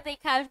ক্যান্ডিডেটটা আমরা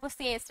দেখে আসবো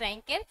সিএস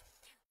র্যাঙ্কের।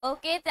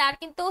 ওকে, তার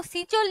কিন্তু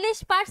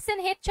 46%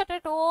 হেডশট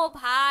রেট। ও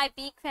ভাই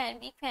big fan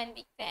big fan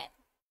big fan.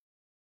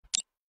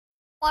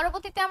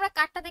 পরবর্তীতে আমরা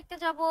কার্ডটা দেখতে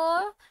যাব।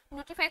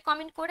 নোটিফাই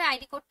কমেন্ট করে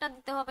আইডি কোডটা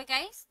দিতে হবে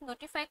গাইস।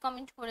 নোটিফাই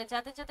কমেন্ট করে,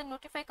 যাদের যাদের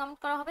নোটিফাই কমেন্ট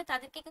করা হবে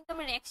তাদেরকে কিন্তু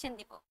আমরা রিঅ্যাকশন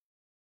দিব।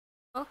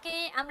 ওকে,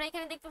 আমরা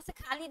এখানে দেখতে পাচ্ছি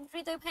খালিদ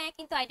হৃদয় ভাইয়া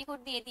কিন্তু আইডি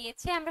কোড দিয়ে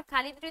দিয়েছে। আমরা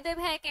খালিদ হৃদয়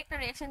ভাইয়াকে একটা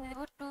রিঅ্যাকশন দিয়ে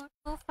দেবো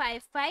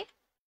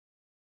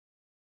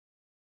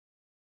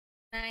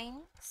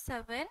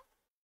 225597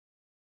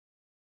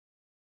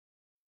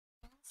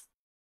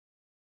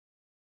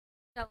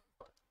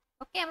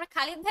 ওকে, আমরা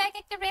খালিদ ভাইয়াকে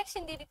একটা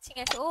রিঅ্যাকশন দিয়ে দিচ্ছি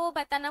গাইস। ও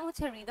বা তার নাম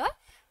হচ্ছে হৃদয়।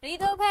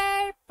 হৃদয়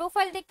ভাইয়ের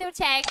প্রোফাইল দেখতে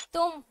হচ্ছে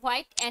একদম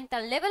হোয়াইট এন্ড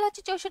তার লেভেল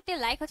হচ্ছে 64,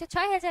 লাইক হচ্ছে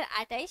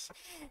 6028।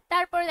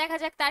 তারপরে দেখা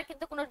যাক তার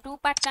কিন্তু কোনো ডু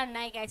পার্টনার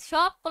নাই গাইস,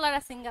 সব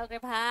পোলারা সিঙ্গেল রে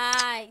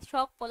ভাই,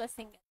 সব পোলা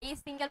সিঙ্গেল। এই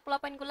সিঙ্গেল পোলা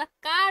পয়েন্ট গুলা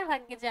কার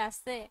ভাগ্যে যে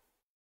আছে।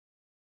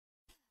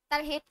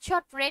 তার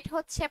হেডশট রেট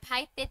হচ্ছে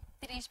ভাই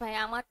 33 ভাই,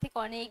 আমার থেকে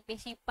অনেক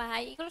বেশি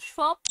ভাই, এগুলো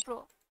সব প্রো।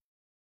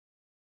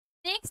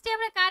 নেক্সট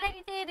আমরা কার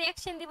আইডিতে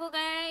রিঅ্যাকশন দিব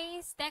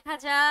গাইস, দেখা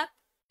যাক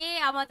কে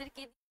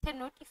আমাদেরকে দিচ্ছে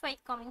নোটিফাই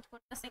কমেন্ট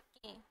করতেছে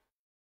কে।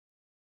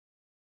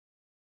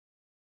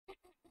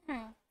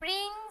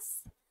 Prince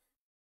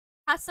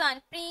Hasan,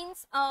 Prince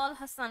all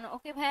Hasan.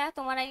 ওকে ভাইয়া,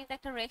 তোমার আইডিতে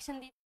একটা রিঅ্যাকশন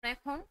দিই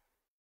এখন।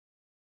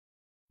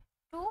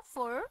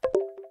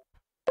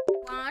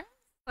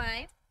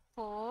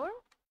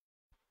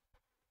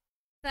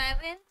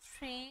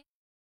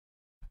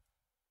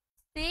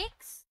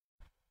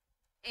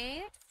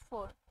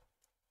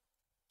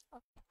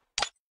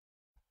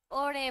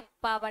 ওরে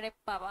বাবা রে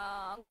বাবা,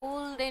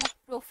 গোল্ডেন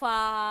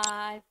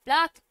প্রোফাইল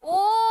ব্ল্যাক। ও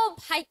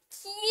ভাই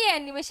কি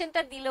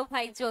অ্যানিমেশনটা দিল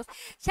ভাই, জোস।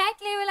 60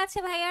 লেভেল আছে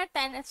ভাই, আর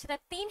সেটা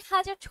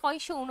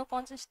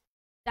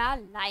 3649টা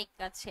লাইক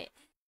আছে।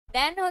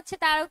 দেন হচ্ছে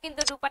তারও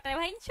কিন্তু দুপাটার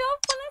ভাই সব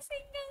বলা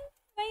সিঙ্গেল।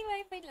 ভাই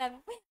ভাই ভাই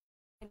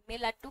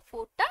মেলাটু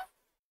ফোরটা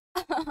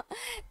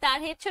তার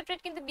হেডশট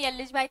রেট কিন্তু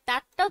 42 ভাই,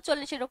 তারটাও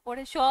 40-এর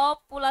উপরে, সব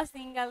পোলা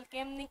সিঙ্গেল।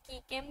 কেমনি কি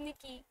কেমনি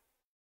কি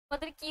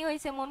ওদের কি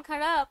হয়েছে, মন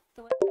খারাপ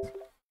তোমার?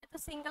 এত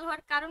সিঙ্গেল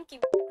হওয়ার কারণ কি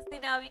বুঝতে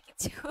না আমি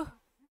কিছু।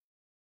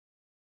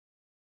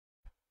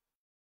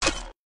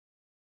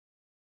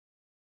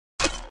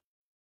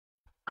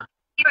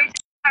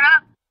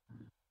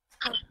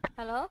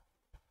 হ্যালো,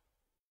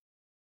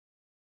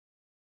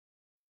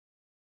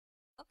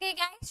 ওকে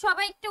গাইস,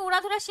 সবাই একটু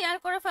উড়াধুরা শেয়ার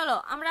করে ফেলো।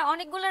 আমরা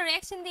অনেকগুলো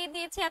রিঅ্যাকশন দিয়ে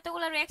দিয়েছি,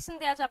 এতগুলো রিঅ্যাকশন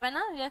দেওয়া যাবে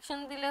না, রিঅ্যাকশন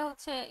দিলে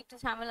হচ্ছে একটু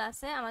ঝামেলা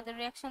আছে, আমাদের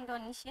রিঅ্যাকশন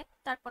দেওয়া নিষেধ।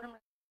 তারপরে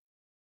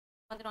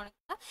আমাদের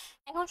অনেকটা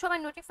এখন সবাই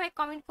নোটিফাই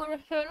কমেন্ট করে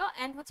ফেলো,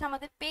 এন্ড হচ্ছে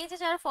আমাদের পেজে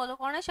যারা ফলো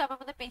করে না সবাই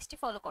আমাদের পেজটি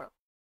ফলো করো।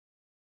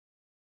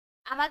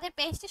 আমাদের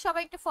পেজটি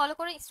সবাই একটু ফলো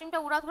করে স্ট্রিমটা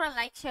উড়াধুরা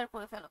লাইক শেয়ার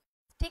করে ফেলো,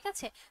 ঠিক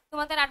আছে?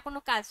 তোমাদের আর কোনো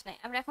কাজ নাই,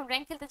 আমরা এখন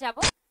র্যাঙ্ক খেলতে যাব।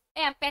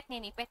 এই আমি প্যাট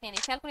নিয়ে নিই, প্যাট নিয়ে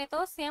নিই। ফেল করে তো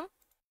সেম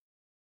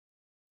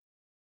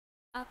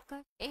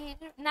আকাশ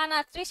না না,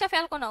 তৃষা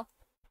ফেল কোনো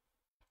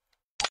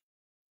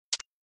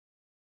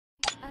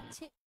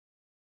আছে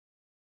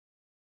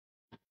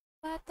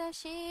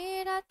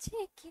বাতাসের আছে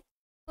কি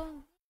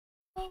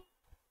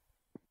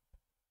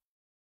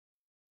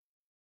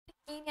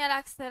কিনে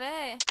রাখছে রে।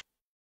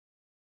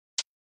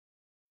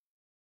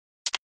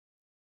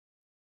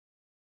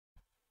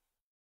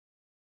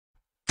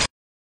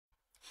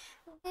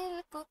 दिल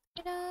को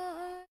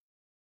किराया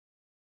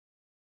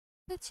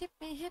तुझ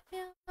पे है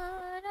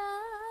प्यार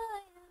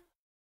आया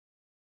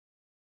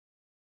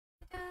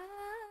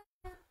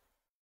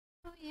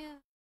oh yeah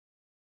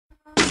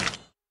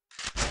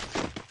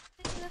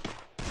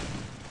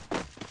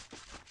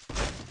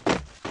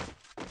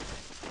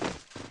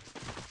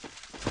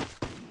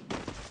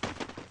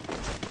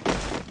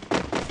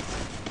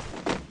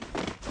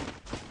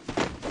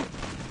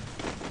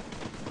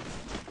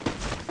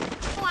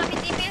ও আমি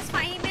ডিপিএস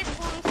ফাহিমের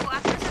বন্ধু,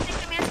 আপনার সাথে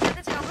একটা ম্যাচ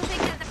খেলতে চাই, অবশ্যই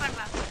খেলতে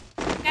পারবা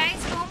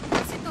গাইস। রুম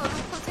খুলছি তো,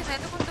 রুম খুলছি তো,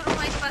 এতক্ষণ তো রুম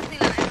আইডি পাস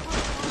দিলা না, এতক্ষণ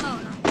তো বললাও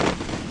না।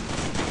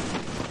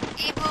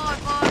 এই বর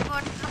বর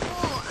বর আপু,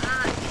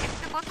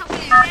 একটা কথা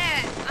বলি।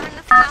 হ্যাঁ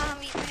আহনাফ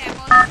আহমেদ, হ্যাঁ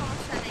বলো,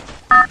 সমস্যা নেই।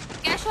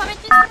 গ্যাস সবাই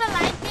একটু একটা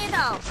লাইক দিয়ে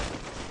দাও,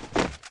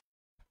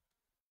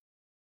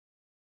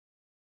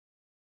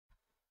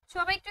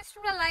 সবাই একটু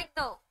একটা লাইক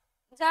দাও,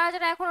 যারা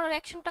যারা এখনো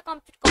রিঅ্যাকশনটা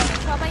কমপ্লিট করে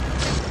সবাই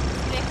কিন্তু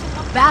reaction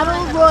complete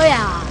Battle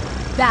Royale.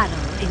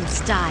 Battle in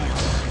style.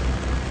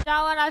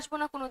 যাওয়ার আসবো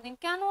না কোনোদিন,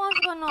 কেন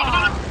আসবো না?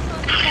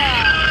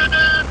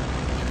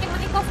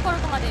 মানে কফ করো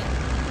তোমাদের,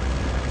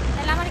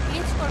 তাহলে আমার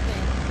গ্লিচ করবে,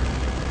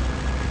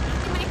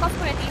 মানে কফ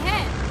করে দিই।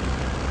 হ্যাঁ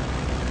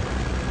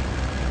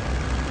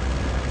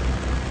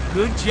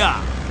Good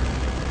job.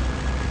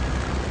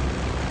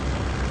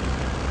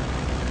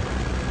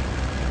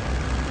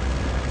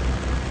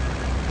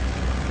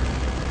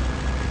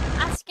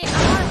 আজকে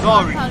আমার মন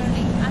Sorry. ভালো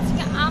নেই,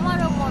 আজকে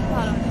আমারও মন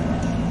ভালো নেই।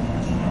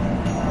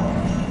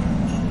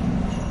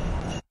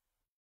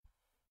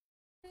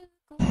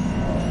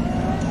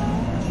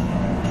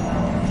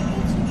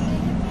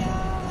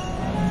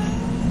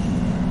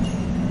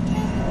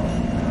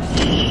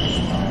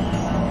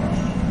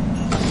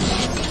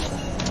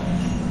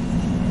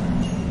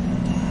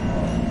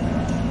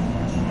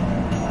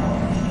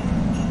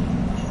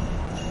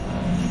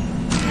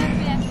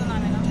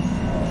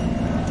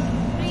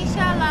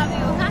 Prisha, love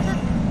you.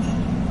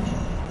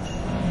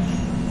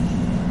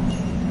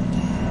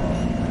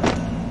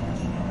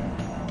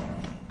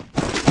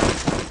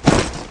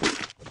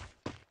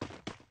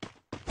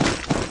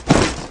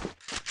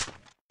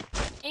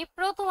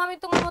 প্রথম আমি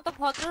তোমার মতো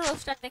ভদ্র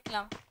রোস্টার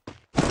দেখলাম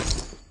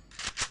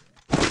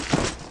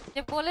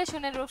যে বলে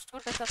শুনে রোস্ট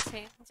করতে চাচ্ছে।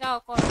 যাও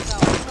করো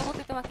যাও,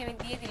 অনুমতি তোমাকে আমি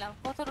দিয়ে দিলাম।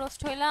 কত রোস্ট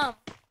হইলাম,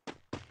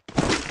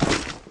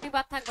 তুমি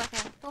বাদ থাকবা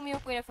কেন? তুমিও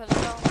করে ফেলো,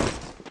 যাও।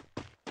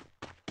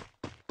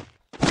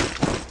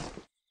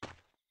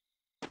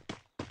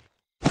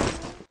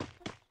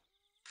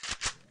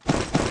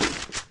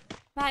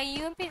 ভাই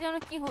ইউএমপি যেন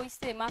কি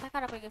হইছে, মাথা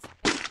খারাপ হয়ে গেছে।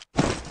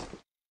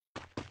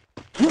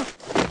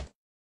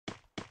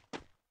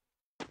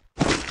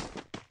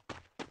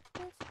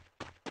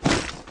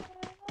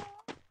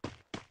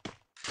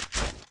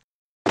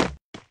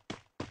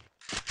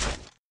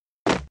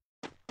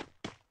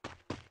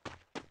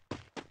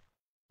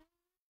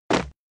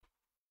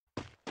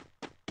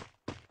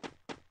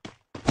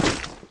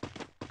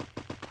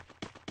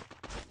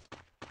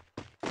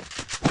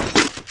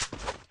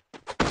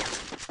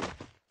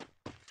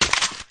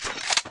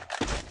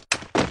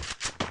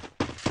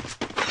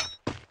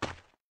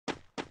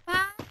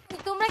 ভাই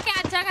তোমরা কি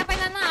আর জায়গা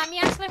পাইলা না? আমি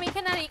আসলাম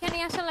এখানে, আর এখানে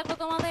আসা লাগলো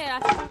তোমাদের,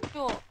 আশ্চর্য।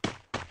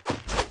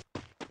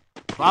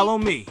 Follow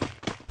me.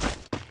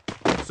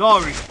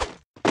 Sorry.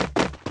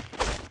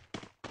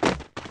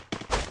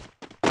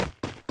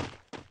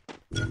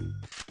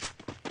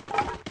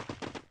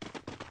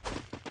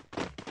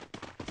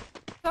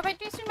 সবাই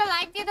একটু স্ট্রিমটা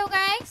লাইক দিয়ে দাও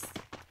guys.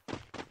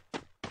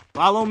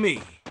 Follow me.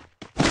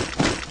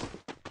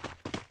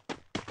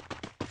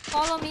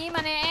 Follow me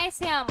মানে এই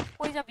শ্যাম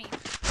কই যাবি?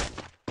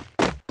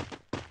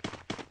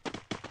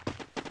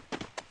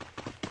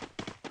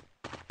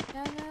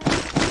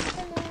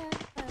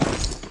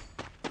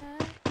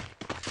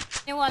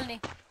 নেওয়াল নে।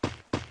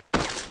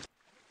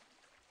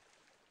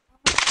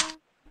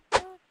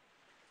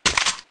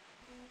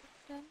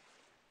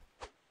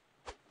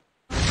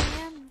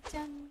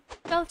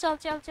 চল চল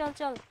চল চল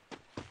চল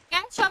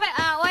গান সবাই।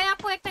 ওই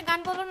আপু একটা গান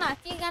বলো না,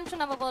 কি গান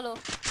শোনাবো বলো,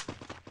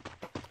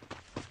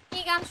 কি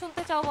গান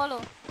শুনতে চাও বলো।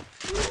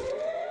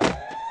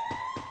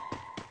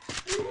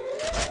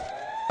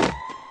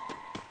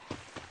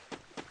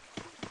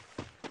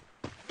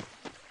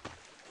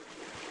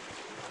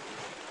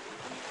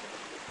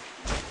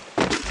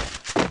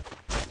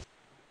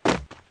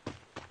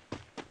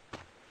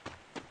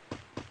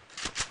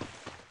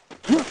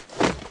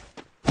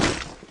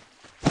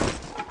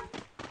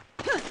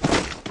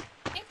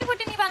 একটু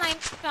ফুটে নিবা না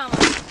একটু আমার।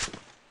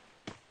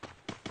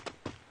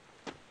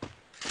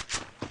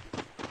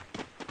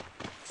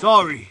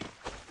 Sorry.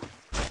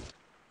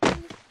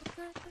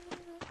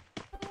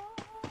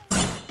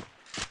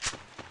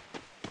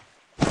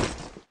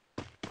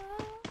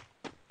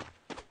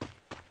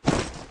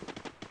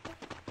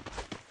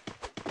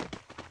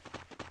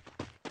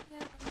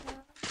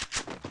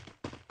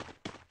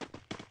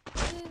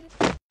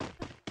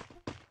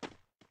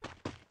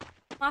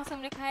 মাসুম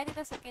রে খাইয়ে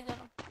দিতেছে কে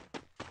যেন।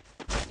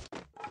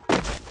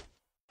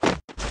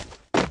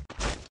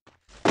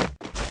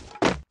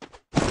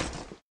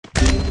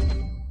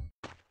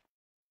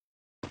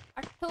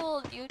 I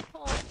told you,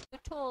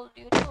 told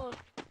you.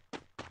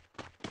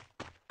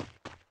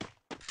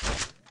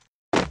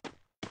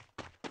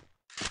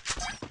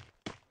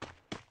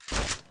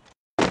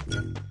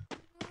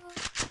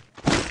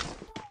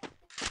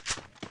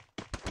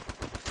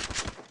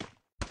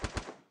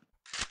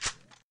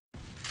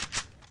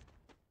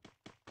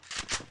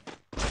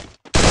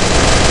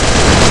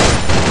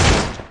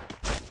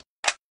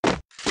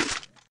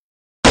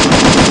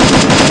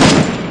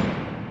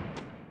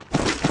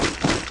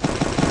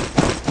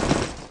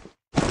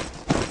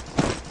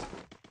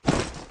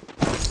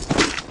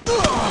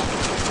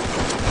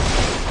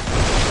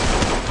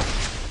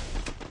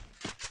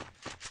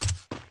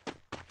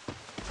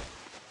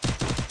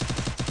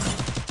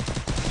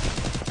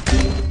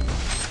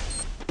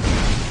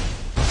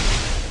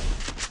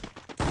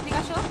 ঠিক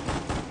আসো।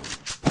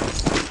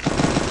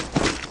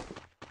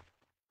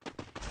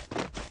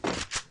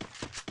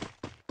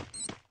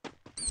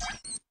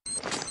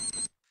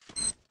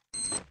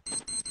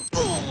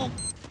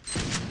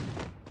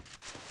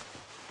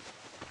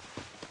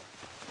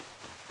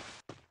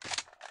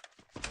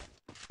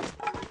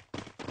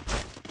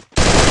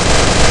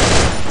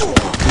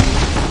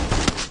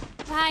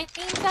 ভাই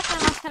 3-4টার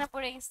মাঝখানে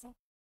পড়ে গেছে।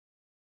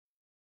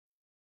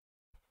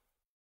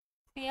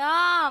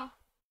 সিয়াম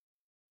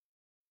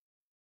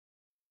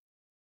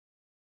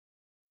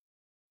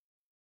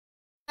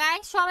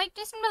গাইস সবাই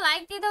একটু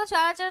লাইক দিয়ে দাও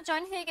যারা যারা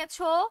জয়েন হয়ে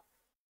গেছো।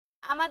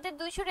 আমাদের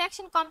 200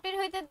 রিঅ্যাকশন কমপ্লিট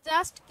হইতে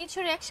জাস্ট কিছু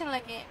রিঅ্যাকশন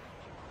লাগে।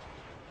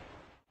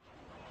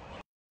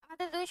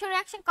 আমাদের 200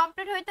 রিঅ্যাকশন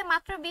কমপ্লিট হইতে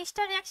মাত্র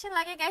 20টা রিঅ্যাকশন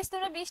লাগে গাইস।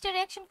 তোমরা 20টা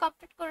রিঅ্যাকশন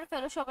কমপ্লিট করে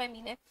ফেলো সবাই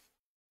মিলে।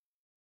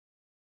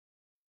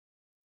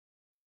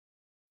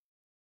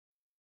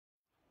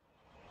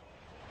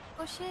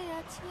 বসে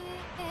আছি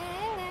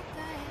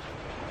একাই।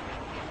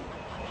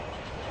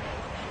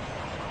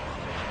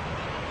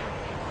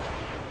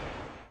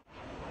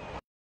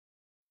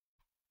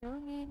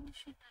 রঙিন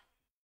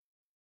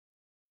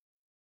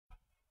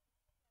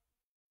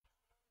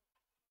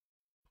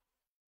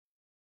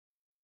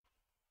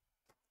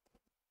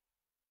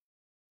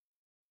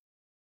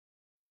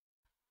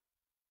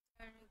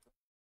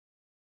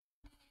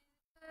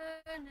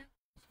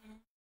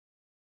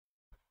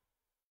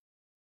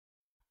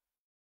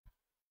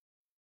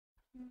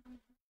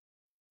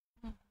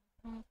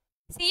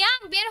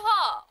সিয়াম বের হ,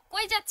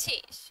 কই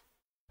যাচ্ছিস?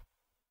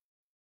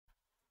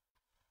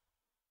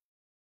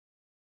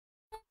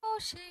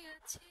 বসে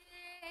আছে।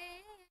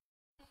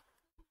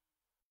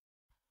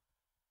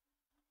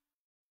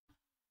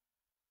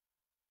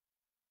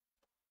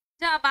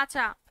 যা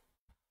বাঁচা।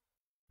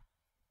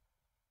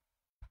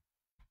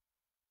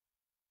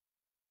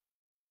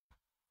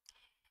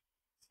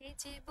 সে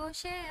যে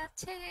বসে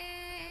আছে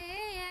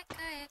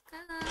একা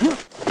একা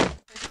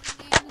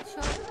রঙিন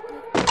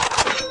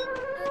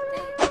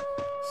স্বপ্নগুলোতে,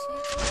 সে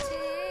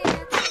যে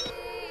আছে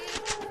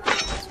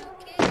ভরা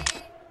চোখে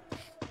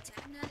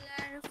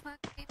জানালার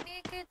ফাঁকে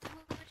মেঘে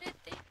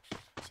ধরেতে,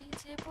 সে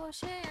যে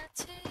বসে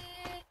আছে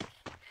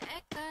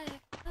একা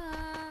একা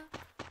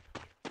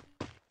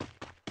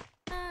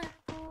আর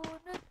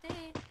কোনোতে,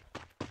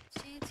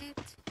 সে যে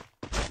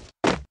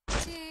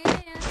চেয়ে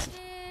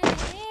আছে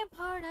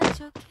ভরা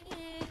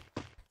চোখে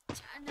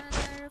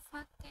জানালার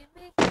ফাঁকে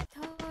মেঘে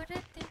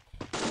ধরেতে,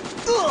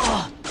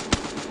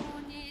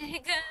 মনের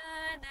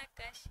গান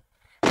আকাশ।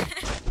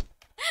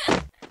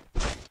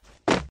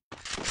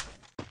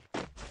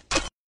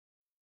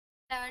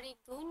 তার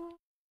গুন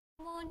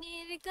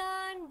মনের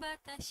গান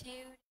বাতাসে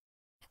উড়ে,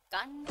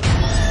 গান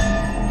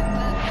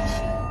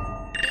বাতাসে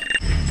উড়ে,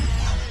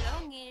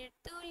 রঙের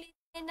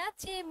তুলিতে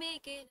নাচে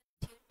মেঘের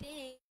ছুটে,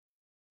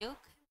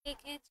 চোখ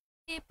দেখে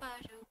যেতে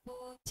পারো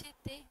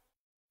পৌঁছেতে।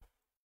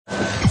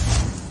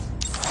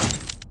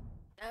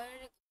 তার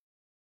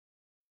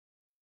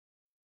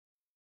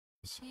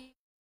সে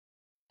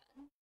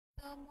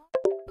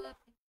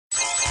তমভাবে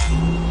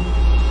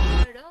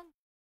রং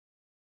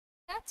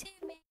নাচে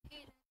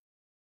মেঘের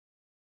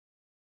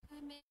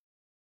থামে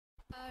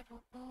পারো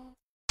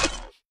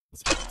পৌঁছে।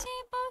 সে যে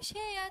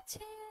বসে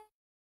আছে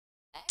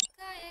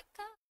একা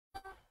একা।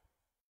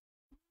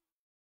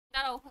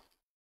 দাঁড়াও।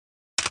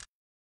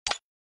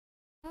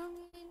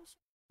 রঙিন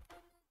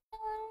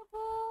স্বপ্নের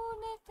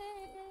বনেতে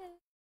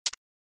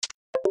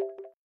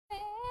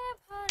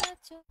ভরা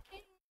চোখে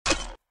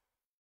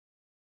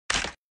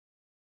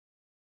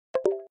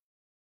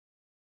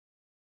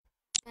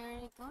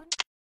তার গান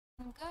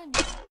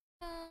গানে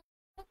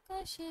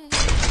আকাশে।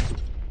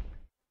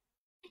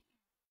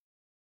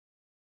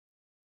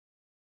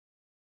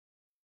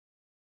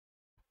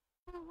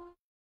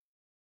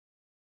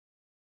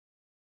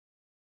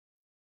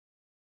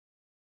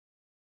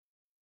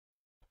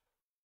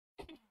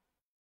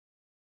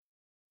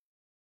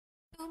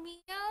 তুমি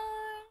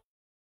আর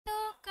তো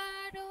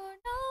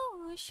কারণ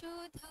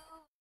শুধু,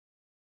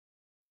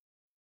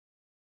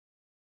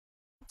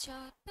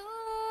 যত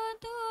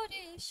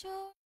দূরে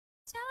সরে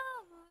যাও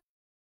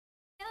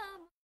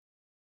আমার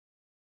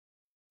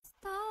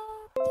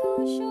স্তব্ধ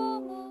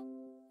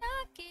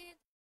সময়টাকে,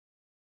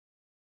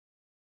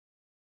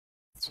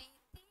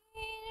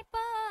 স্মৃতির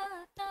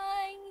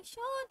পাতায়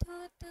শুধু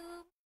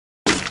তুমি,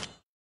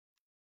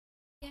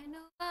 কেন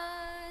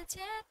আজ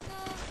এত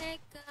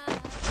একা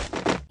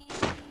আমি?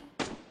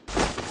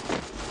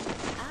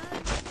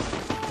 আমি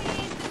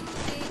হয়ে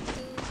দূরে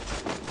তুমি,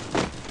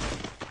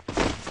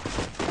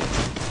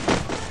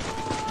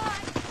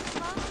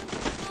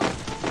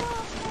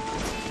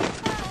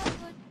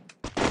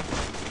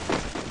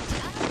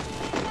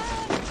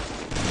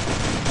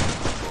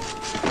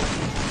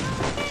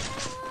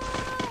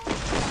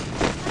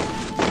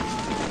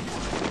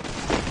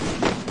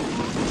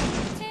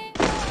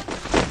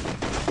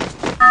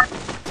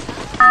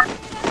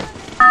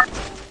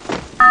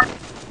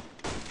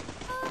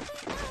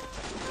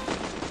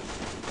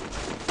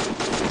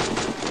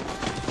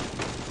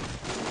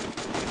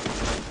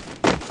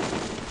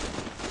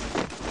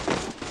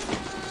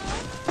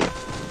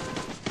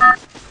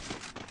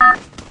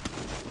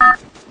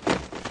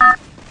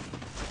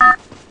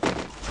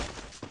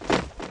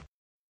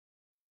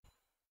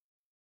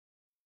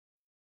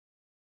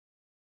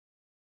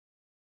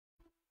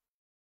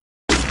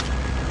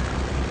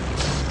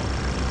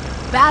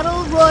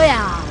 Battle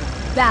Royale.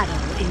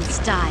 Battle in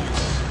style.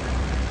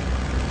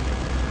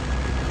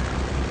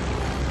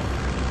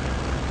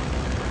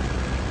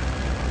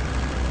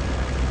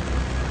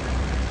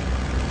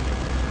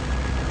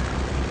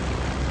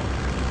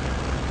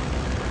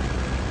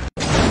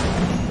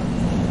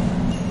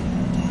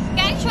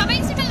 Gang সবাই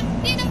সেটা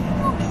দিয়ে দাও।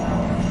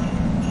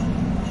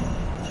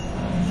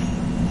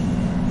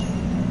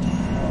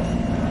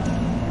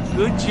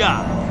 Good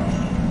job.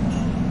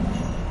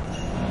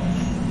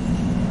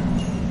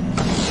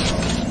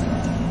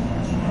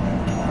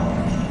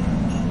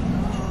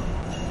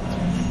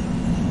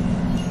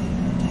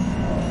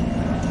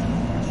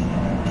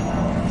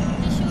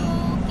 শিশু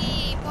কি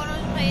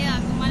পরশ ভাইয়া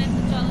তোমার এত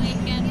চলে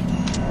কেন?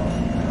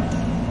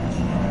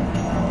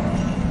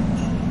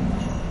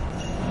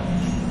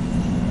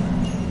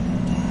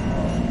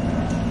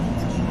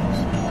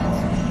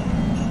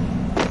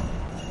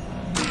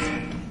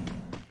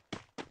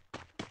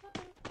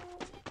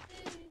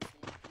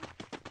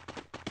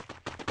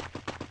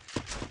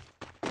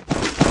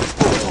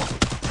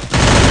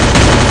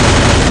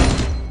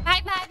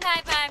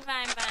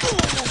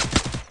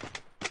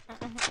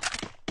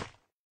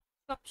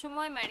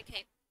 সময় মার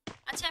খাই।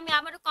 আচ্ছা আমি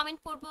আবারও কমেন্ট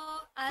পড়বো।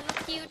 হ্যালো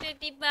কিউটের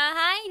দিব্যা,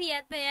 হাই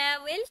রিয়াদ ভাইয়া,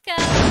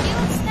 ওয়েলকাম। কি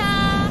অবস্থা?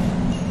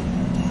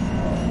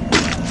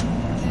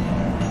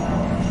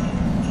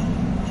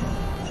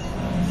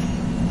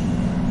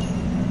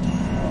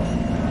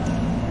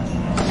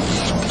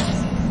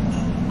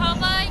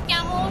 সবাই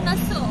কেমন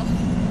আছো?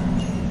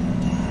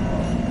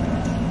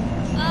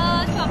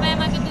 সবাই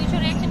আমাকে 200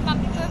 রিয়াকশন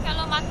কমপ্লিট করে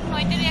ফেলো, মাত্র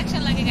 9টা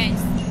রিয়াকশন লাগে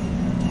গাইস।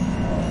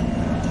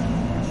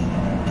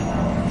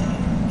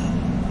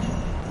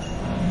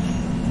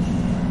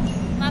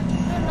 মাত্র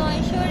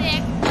 900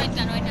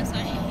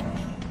 সরি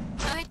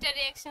 9টা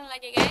রিয়াকশন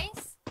লাগে গাইস।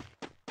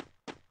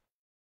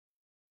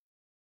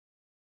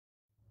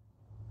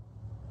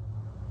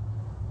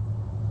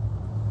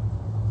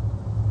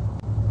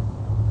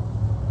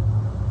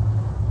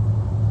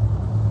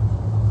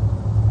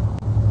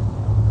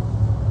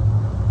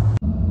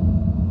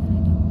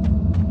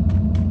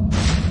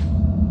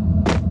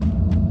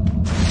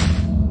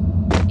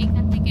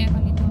 এখান থেকে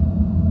এখনই তো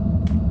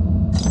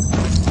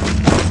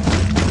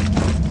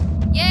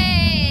ইয়ে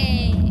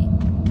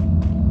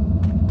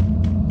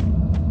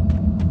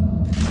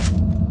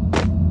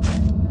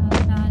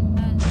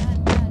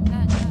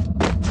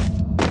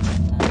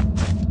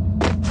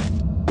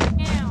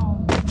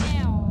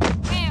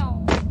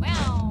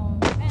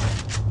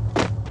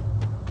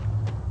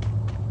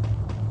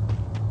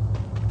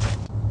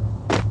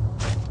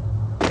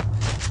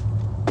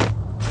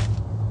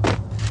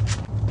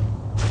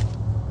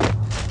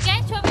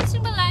সবাই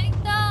শুনবো, লাইক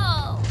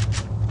দাও।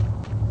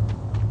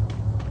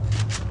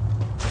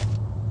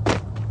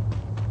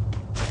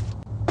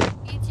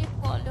 এই যে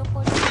ফলো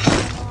করে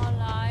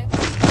লাইক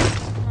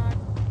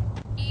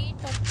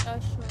এইটা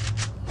শো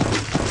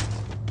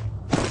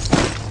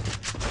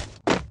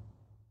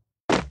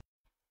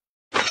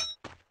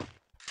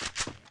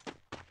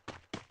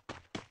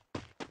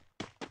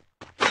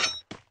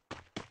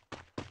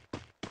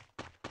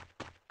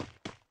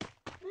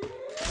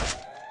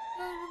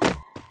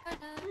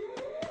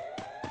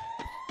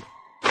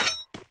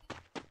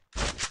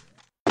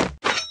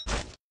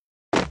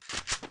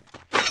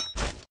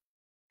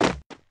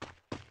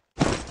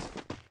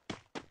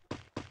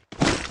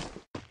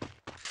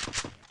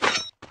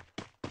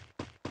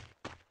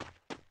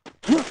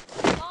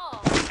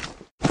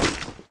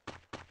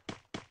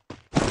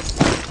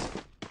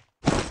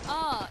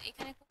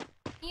এখানে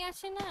কি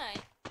আসে নাই?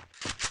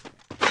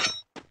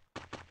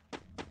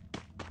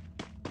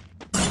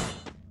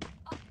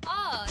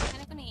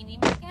 এখানে কোনো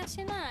এনিমি কি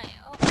আসে নাই?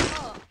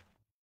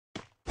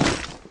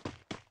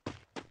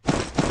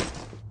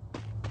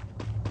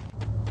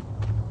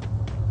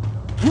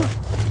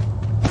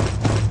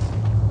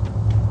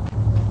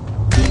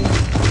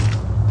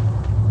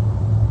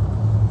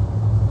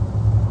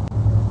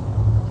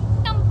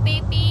 Come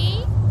baby.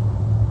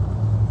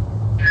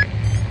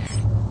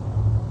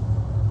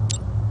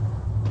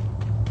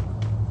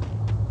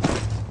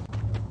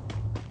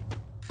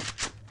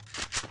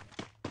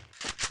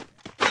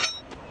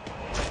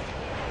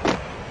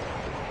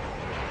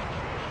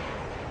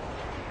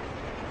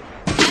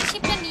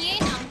 এয়ারশিপটা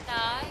নিয়েই নামতা,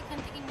 এখান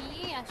থেকে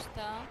নিয়েই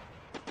আসতা।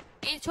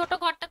 এই ছোট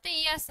ঘরটাতে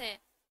আছে,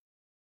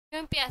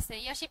 এমপি আছে।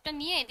 এয়ারশিপটা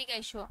নিয়ে এদিকে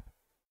আইসো।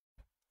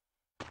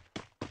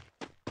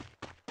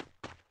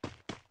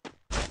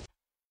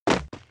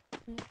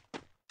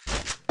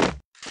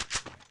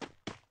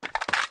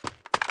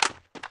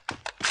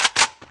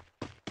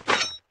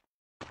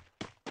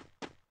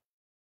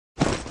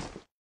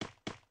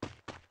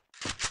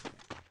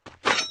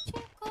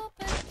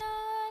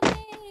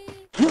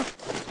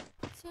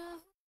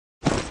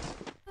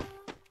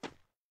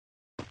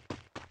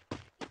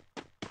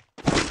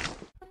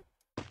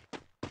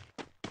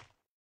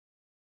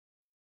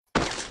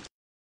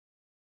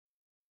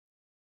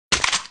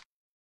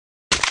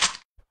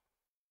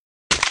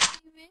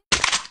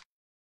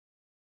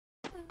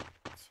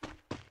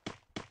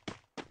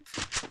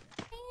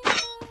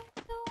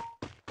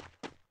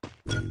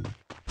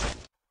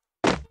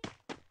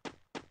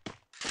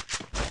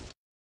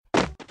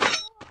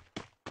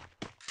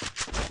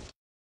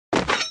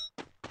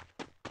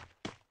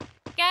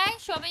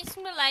 সবাই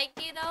তোমরা লাইক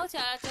দিয়ে দাও,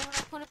 যারা যখন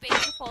এখনো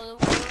পেজে ফলো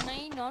করো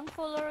নাই, নন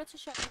ফলোয়ার আছে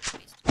সবাই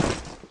প্লিজ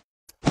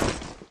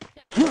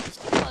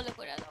ফলো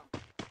করে দাও।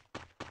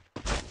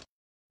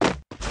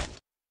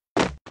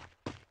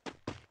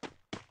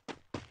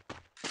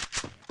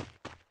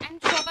 এন্ড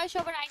সবাই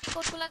সবার আইডি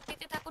কোডগুলো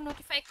দিতে থাকো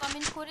নোটিফাই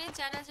কমেন্ট করে,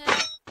 যারা যারা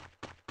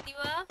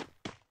দিবা,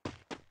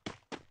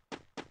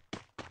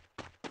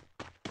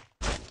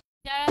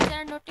 যারা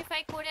যারা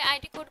নোটিফাই করে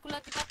আইডি কোডগুলো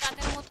দিবা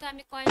তাদের মধ্যে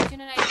আমি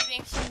কয়েকজনের আইডি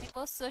রিঅ্যাকশন দিব।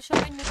 সো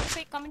সবাই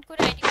নোটিফাই কমেন্ট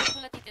করে আইডি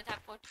কোডগুলো দিতে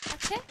থাকো, ঠিক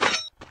আছে?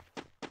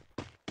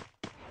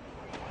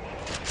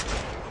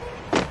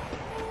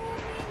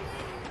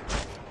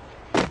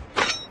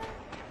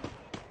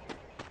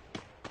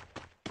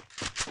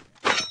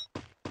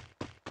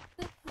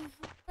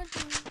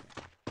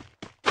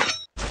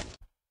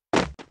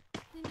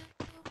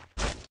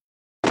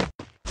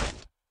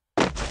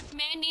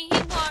 मैं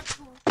नहीं बॉट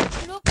हूँ,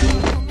 रुक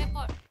मैं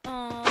bot.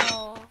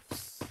 Oh,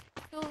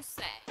 so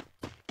sad.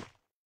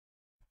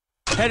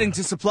 Heading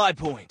to supply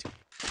point.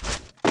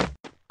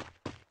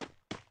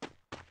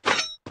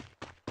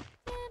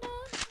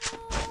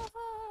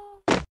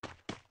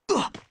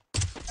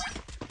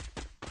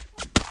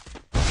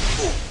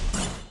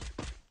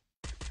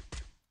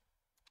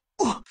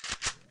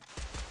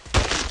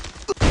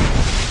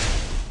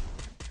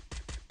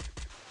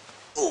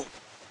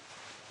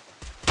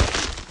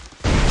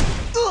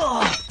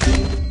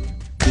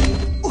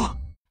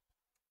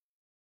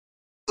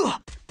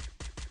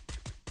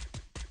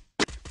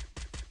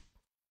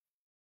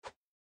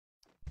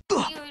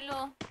 কি হইলো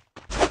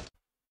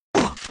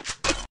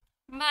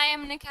ভাই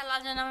এমনি খেলা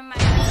জান আমি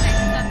মাইনাস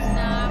খাইতাম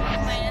না আমি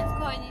মাইনাস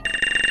খাই দিচ্ছি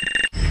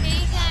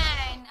এই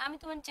গান আমি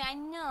তোমার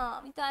জানি না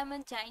আমি তো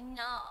আমার জানি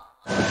না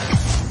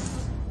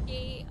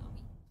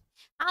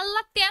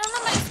আল্লাহ 13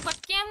 নম্বর স্পট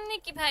কেমনে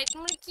কি ভাই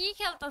তোমরা কি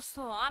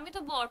খেলতেছো আমি তো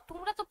বট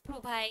তোমরা তো প্রো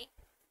ভাই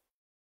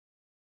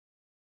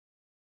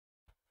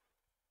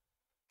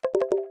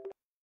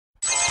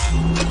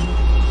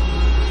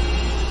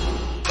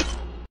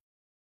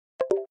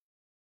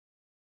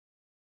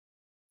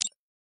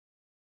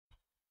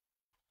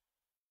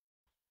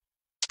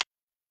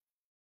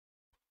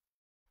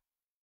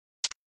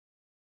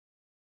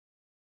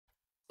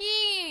কি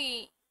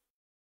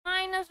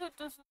মাইনাস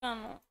হইতেছো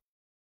কেন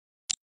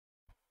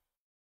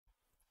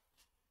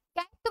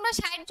গাইস তোমরা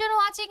 60 জন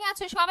ওয়াচিং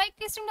আছো সবাই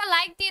একটু স্ট্রিমটা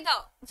লাইক দিয়ে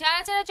দাও যারা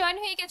যারা জয়েন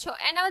হয়ে গেছো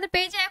এন্ড আমাদের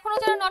পেজে এখনো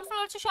যারা নট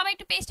ফলো করছো সবাই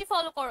একটু পেজটি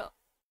ফলো করো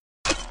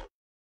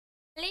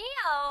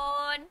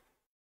লিওন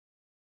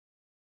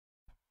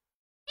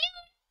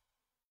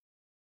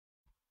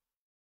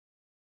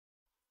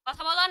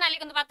কথা বলো নালে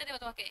কিন্তু বাদ দেব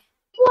তোমাকে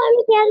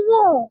আমি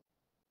খেলবো।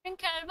 তুমি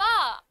খেলবা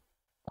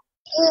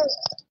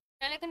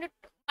তাহলে কিন্তু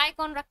মাইক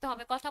অন রাখতে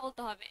হবে কথা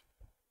বলতে হবে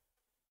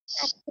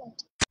আচ্ছা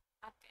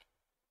ওকে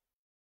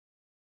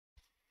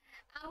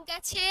আম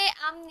গাছে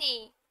আম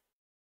নেই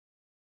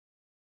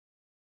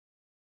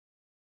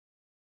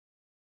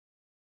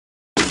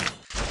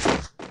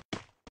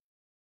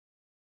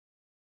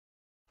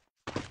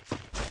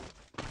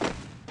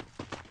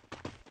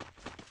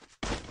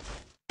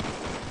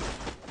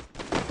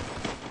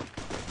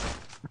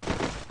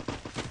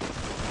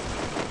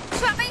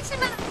সবাই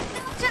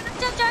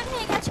জয়েন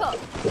হয়ে গেছো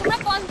তোমরা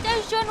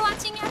 50 জন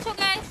ওয়াচিং এ আছো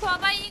গাইস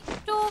সবাই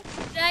একটু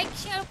লাইক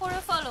শেয়ার করে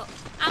ফলো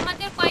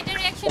আমাদের কয়টা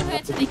রিঅ্যাকশন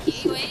হয়েছে দেখি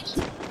ওয়েট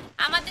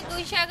আমাদের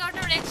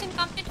 211টা রিঅ্যাকশন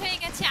কমপ্লিট হয়ে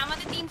গেছে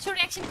আমাদের 300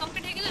 রিঅ্যাকশন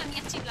কমপ্লিট হয়ে গেলে আমি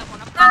আর চিল্লাবো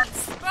না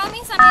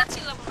প্রমিস আমি আর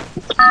চিল্লাবো না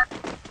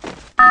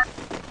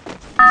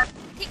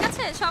ঠিক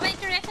আছে সবাই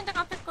একটু রিঅ্যাকশনটা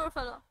কমপ্লিট করে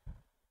ফলো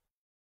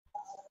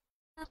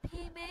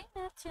अभी मैं न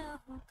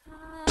चाहूँगा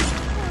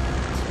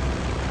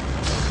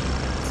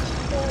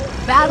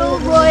Battle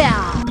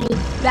Royale.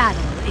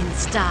 Battle in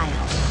style.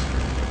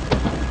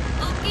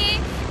 ওকে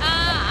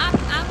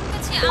আমার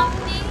কাছে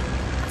আপনি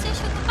আছে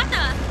শুধু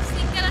পাতা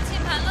সিঙ্গেল আছে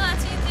ভালো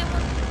আছে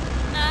যেমন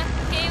না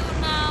কেউ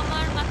না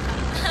আমার মাথা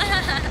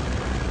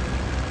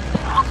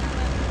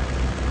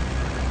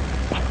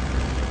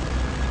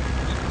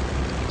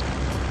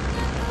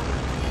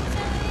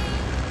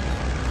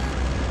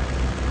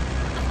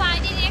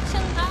পাইনি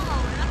রিঅ্যাকশন দাও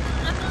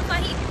রাতুল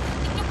ভাই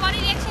একটু পরে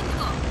রিঅ্যাকশন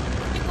দিব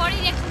একটু পরে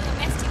রিঅ্যাকশন দিব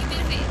ম্যাচ থেকে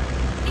বের হয়ে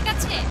ঠিক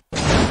আছে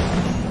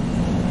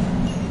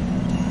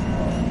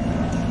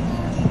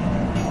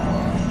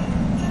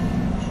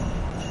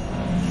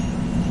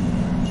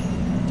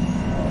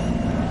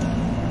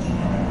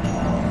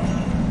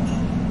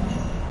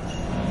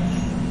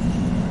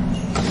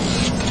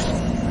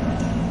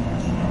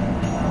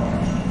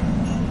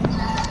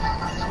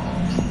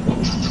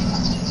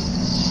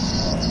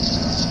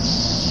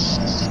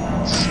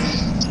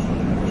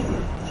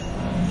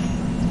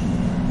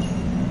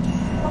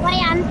সবাই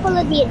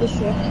আনফলো দিয়ে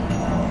দিছে।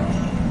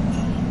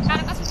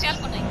 কারো কাছে খেয়াল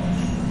করে নাই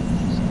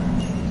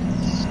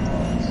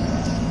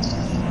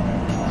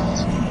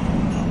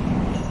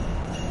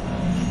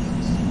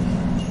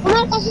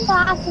তোমার কাছে তো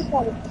আছে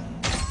সবাই।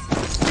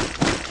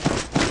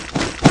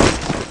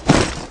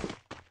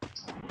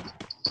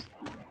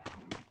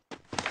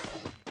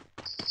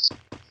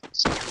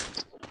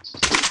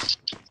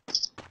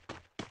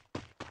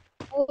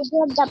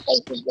 जोरदार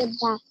पाइছি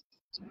जोरदार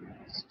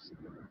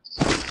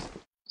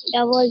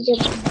डबल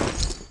जंप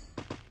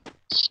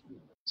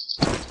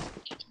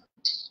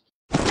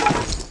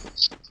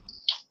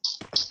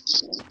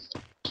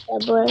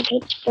डबल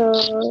हिट तो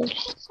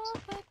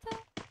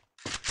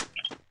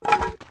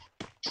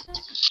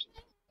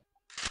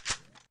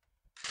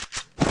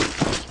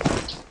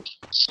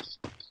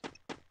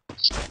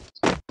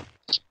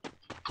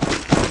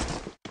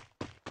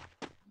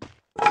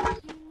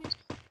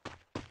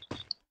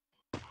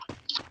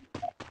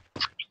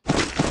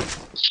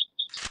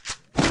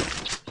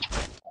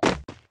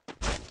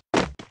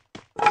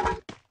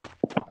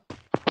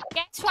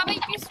সবাই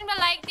স্ট্রিমটা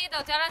লাইক দিয়ে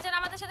দাও যারা যারা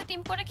আমাদের সাথে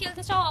টিম করে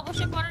খেলতে চাও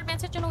অবশ্যই পরের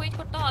ম্যাচের জন্য ওয়েট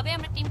করতে হবে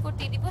আমরা টিম কোড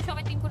দিয়ে দিব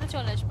সবাই টিম করে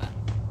চলে আসবে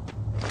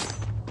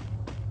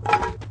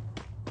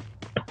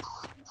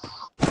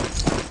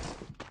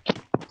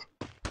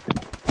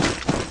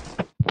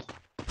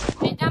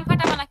এটা আম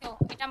ফাটাবো না কেউ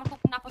এটা আমার খুব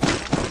নাপছন্দ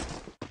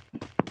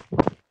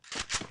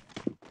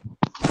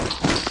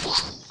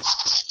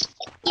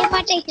ये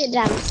फट পাইছে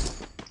ড্রাম